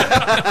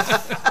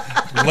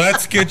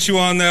 Let's get you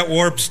on that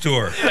Warps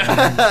tour.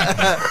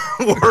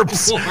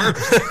 Warps.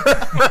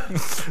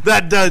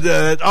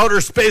 that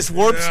outer space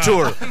Warps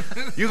tour.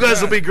 You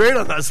guys will be great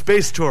on that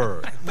space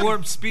tour.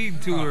 Warp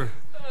Speed Tour.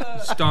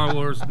 Star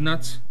Wars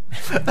nuts.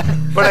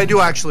 But I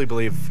do actually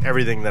believe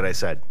everything that I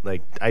said.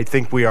 Like, I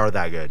think we are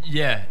that good.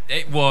 Yeah.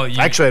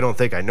 Actually, I don't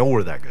think I know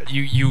we're that good.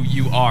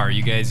 You are.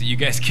 You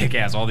guys kick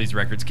ass. All these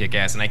records kick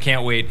ass, and I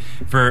can't wait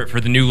for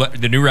the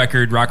new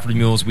record, Rockford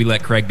Mules. We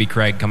Let Craig Be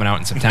Craig, coming out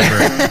in September.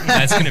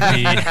 That's gonna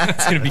be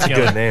a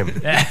good name.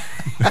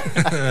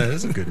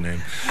 That's a good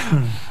name.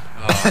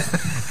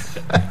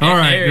 All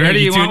right, Eric, you ready?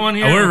 You want one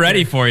here? We're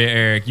ready for you,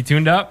 Eric. You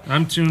tuned up?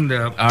 I'm tuned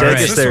up. All Take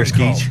right. us there,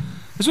 Skeech.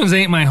 This one's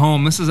Ain't My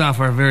Home. This is off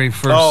our very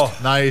first. Oh,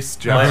 nice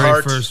job. My very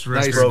heart first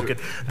is broken.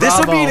 This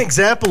would be an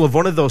example of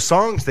one of those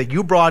songs that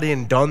you brought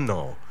in done,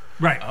 though.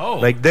 Right. Oh.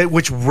 Like that,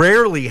 which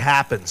rarely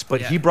happens.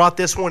 But he brought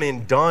this one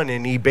in done,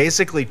 and he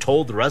basically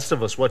told the rest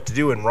of us what to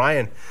do. And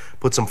Ryan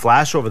put some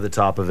flash over the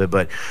top of it.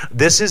 But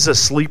this is a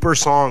sleeper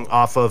song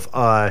off of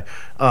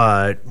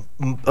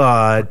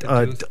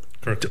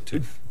Crooked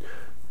Tooth.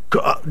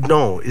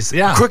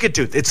 Crooked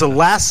Tooth. It's the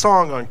last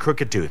song on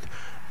Crooked Tooth,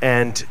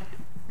 and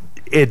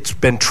it's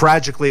been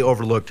tragically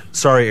overlooked.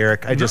 Sorry,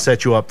 Eric. I just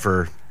set you up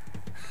for.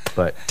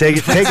 But take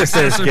us there,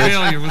 Success or Skitch.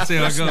 failure. We'll see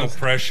how it There's no goes.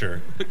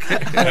 pressure.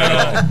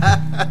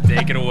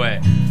 Take it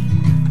away.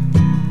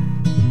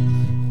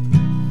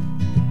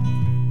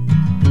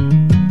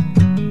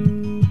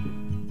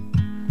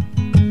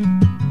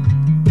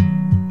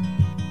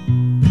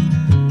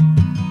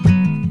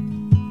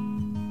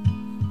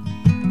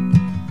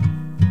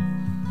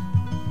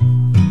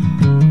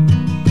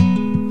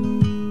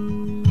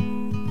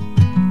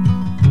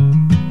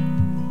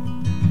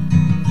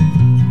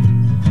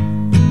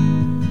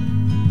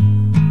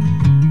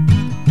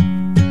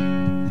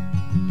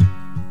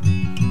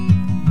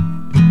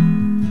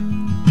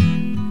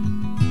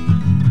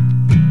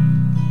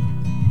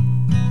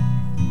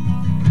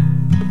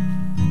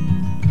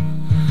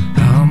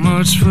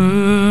 Much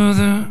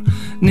further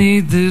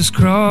need this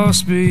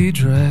cross be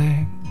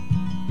dragged?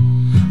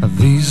 Are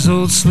these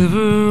old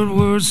slivered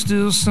words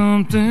still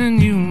something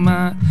you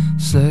might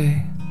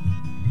say?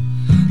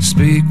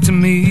 Speak to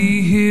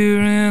me here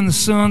in the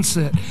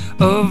sunset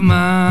of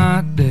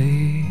my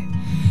day,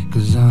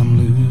 'cause I'm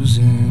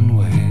losing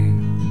way,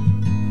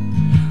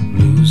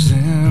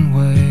 losing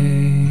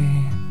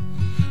way,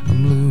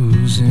 I'm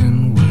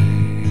losing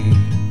way,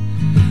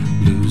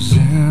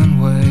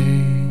 losing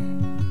way,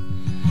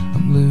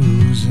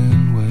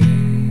 losing way.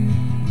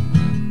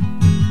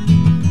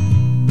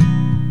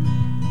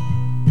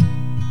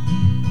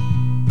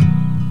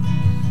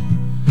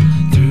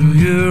 Through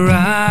your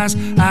eyes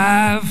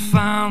I've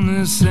found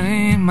this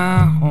ain't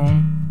my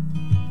home,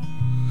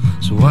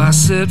 so I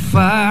set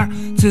fire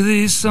to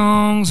these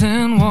songs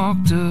and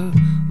walked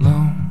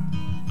alone.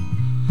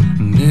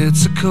 And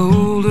it's a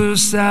colder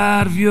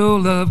side of your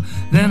love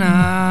than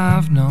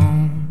I've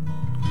known,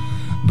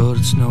 but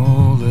it's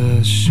no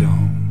less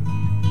shown.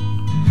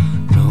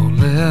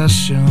 Less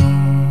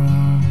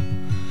shown,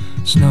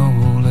 it's no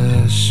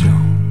less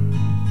shown,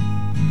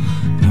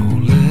 no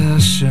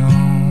less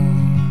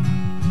shown,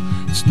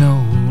 it's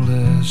no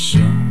less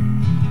shown.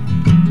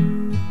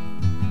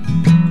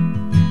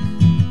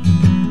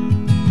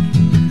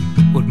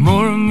 What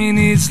more of me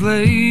needs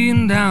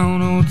laying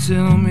down? Oh,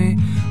 tell me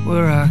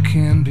where I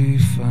can be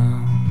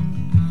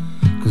found,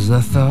 'cause I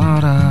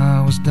thought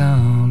I was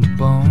down to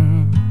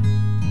bone.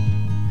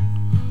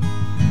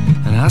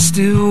 And I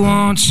still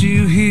want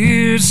you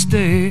here to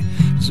stay.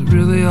 Does it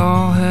really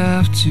all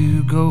have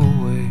to go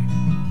away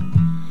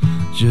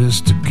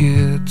just to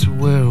get to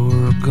where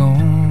we're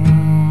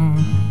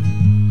going?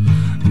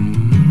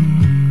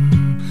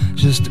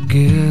 Just to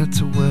get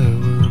to where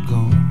we're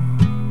going.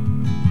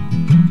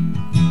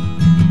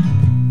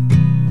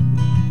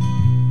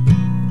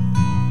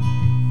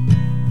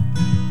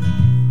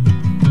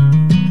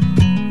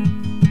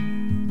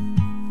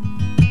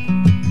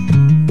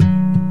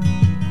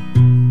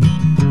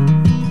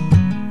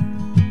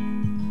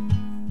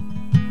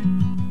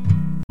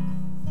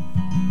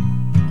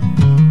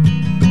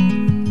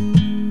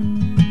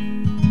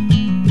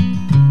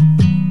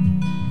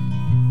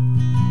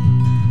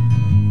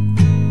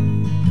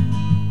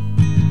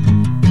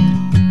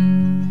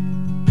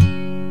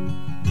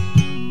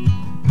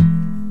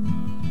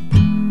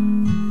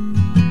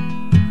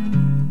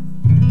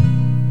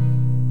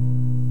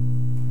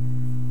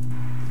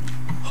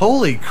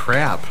 Holy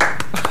crap.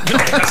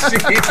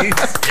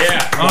 Jeez.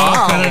 Yeah.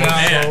 Wow.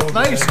 Man.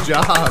 Nice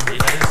job.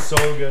 That is so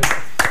good.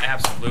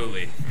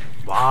 Absolutely.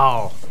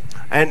 Wow.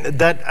 And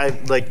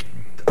that, like,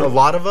 a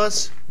lot of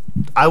us,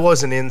 I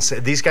wasn't in,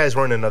 these guys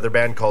were in another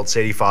band called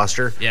Sadie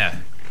Foster. Yeah.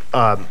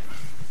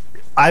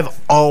 I've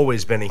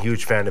always been a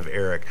huge fan of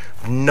Erik,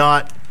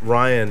 not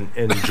Ryan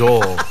and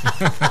Joel,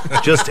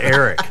 just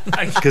Erik,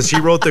 because he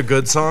wrote the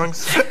good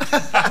songs.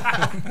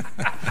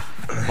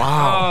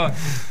 Wow.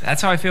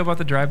 That's how I feel about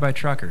the drive-by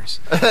truckers.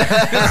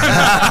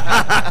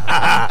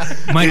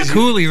 Mike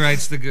Cooley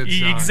writes the good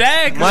songs.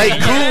 Exactly. Mike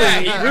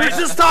Cooley. We were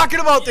just talking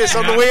about this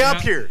on the way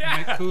up here.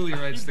 Mike Cooley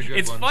writes the good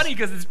It's ones. funny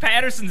because it's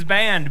Patterson's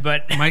band,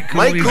 but Mike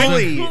Cooley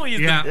is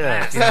the Yeah.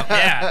 best.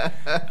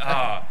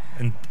 Yeah.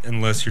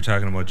 Unless you're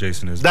talking about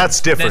Jason Isbell.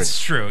 That's different. That's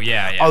true.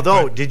 Yeah.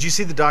 Although, did you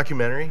see the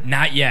documentary?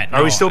 Not yet. Are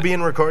no. we still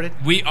being recorded?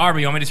 We are. But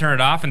you want me to turn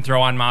it off and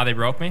throw on Ma They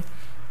Broke Me?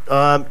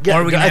 Yeah,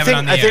 Or we can have it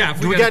on the air.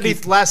 do we got any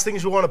last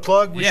things we want to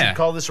plug? We should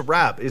call this a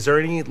wrap. Is there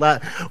any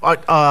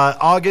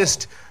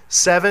August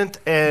 7th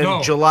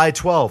and July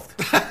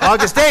 12th?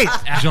 August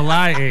 8th.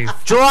 July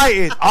 8th. July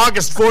 8th.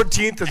 August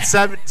 14th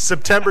and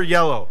September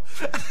Yellow.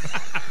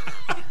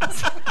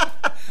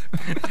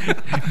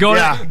 Go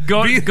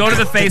to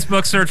the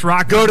Facebook, search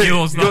Rockford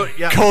Mules.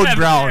 Code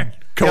Brown.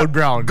 Code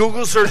Brown.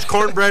 Google search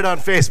cornbread on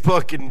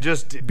Facebook and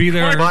just be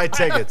there. Buy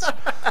tickets.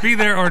 Be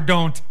there or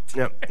don't.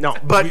 Yep. No,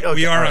 but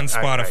we are on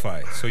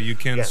Spotify, so you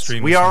can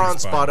stream. We are on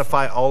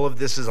Spotify. All of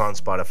this is on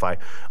Spotify.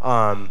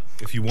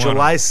 If you want,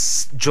 July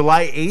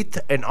 8th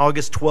and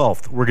August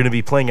 12th, we're going to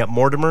be playing at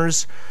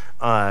Mortimer's.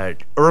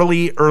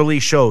 Early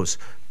shows.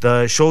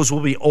 The shows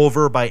will be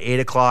over by 8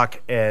 o'clock,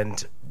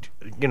 and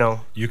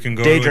you can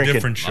go day to drinking. a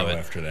different show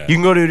after that. You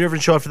can go to a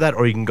different show after that,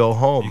 or you can go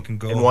home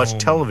and watch home.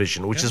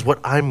 television, which is what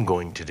I'm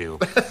going to do.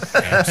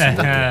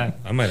 Absolutely.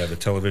 I might have a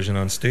television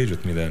on stage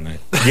with me that night.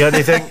 You got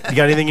anything? You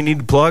got anything you need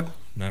to plug?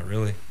 Not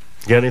really.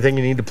 You got anything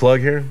you need to plug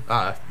here?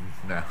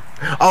 No.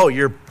 Oh,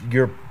 your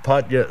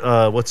pod.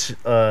 What's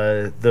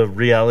the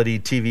reality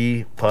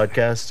TV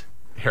podcast?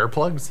 Hair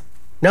plugs?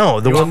 No,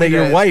 the one that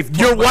your wife's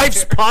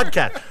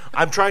podcast.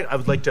 I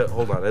would like to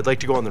hold on. I'd like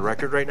to go on the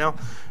record right now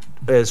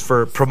as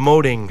for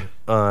promoting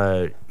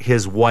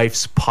his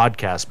wife's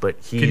podcast, but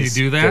he's Can you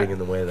do that? getting in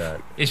the way of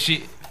that. Is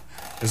she?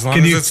 As long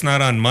as it's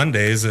not on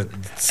Mondays at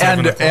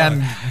 7 o'clock.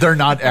 And they're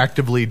not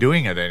actively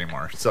doing it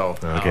anymore, so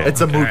it's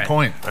a moot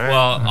point.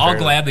 Well, I'll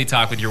gladly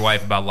talk with your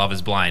wife about Love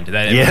Is Blind.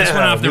 This went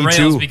off the rails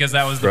too, because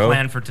that was the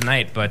plan for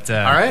tonight. But all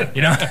right,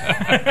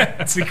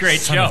 it's a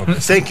great show.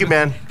 Thank you,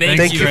 man.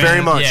 Thank you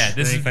very much. Yeah,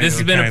 this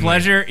has been a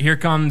pleasure. Here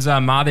comes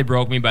Ma They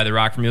Broke Me by the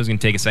Rockford Mules. Going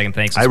to take a second.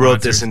 Thanks. I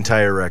wrote this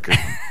entire record.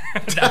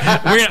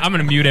 I'm going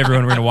to mute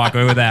everyone. We're going to walk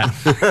away with that.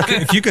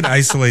 If you could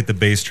isolate the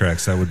bass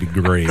tracks, that would be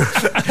great.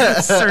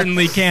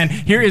 Certainly can.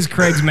 Here is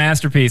Craig's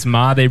masterpiece,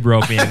 Ma They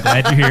Broke Me. I'm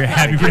glad you're here.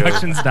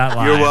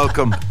 HappyProductions.live. You're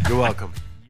welcome. You're welcome.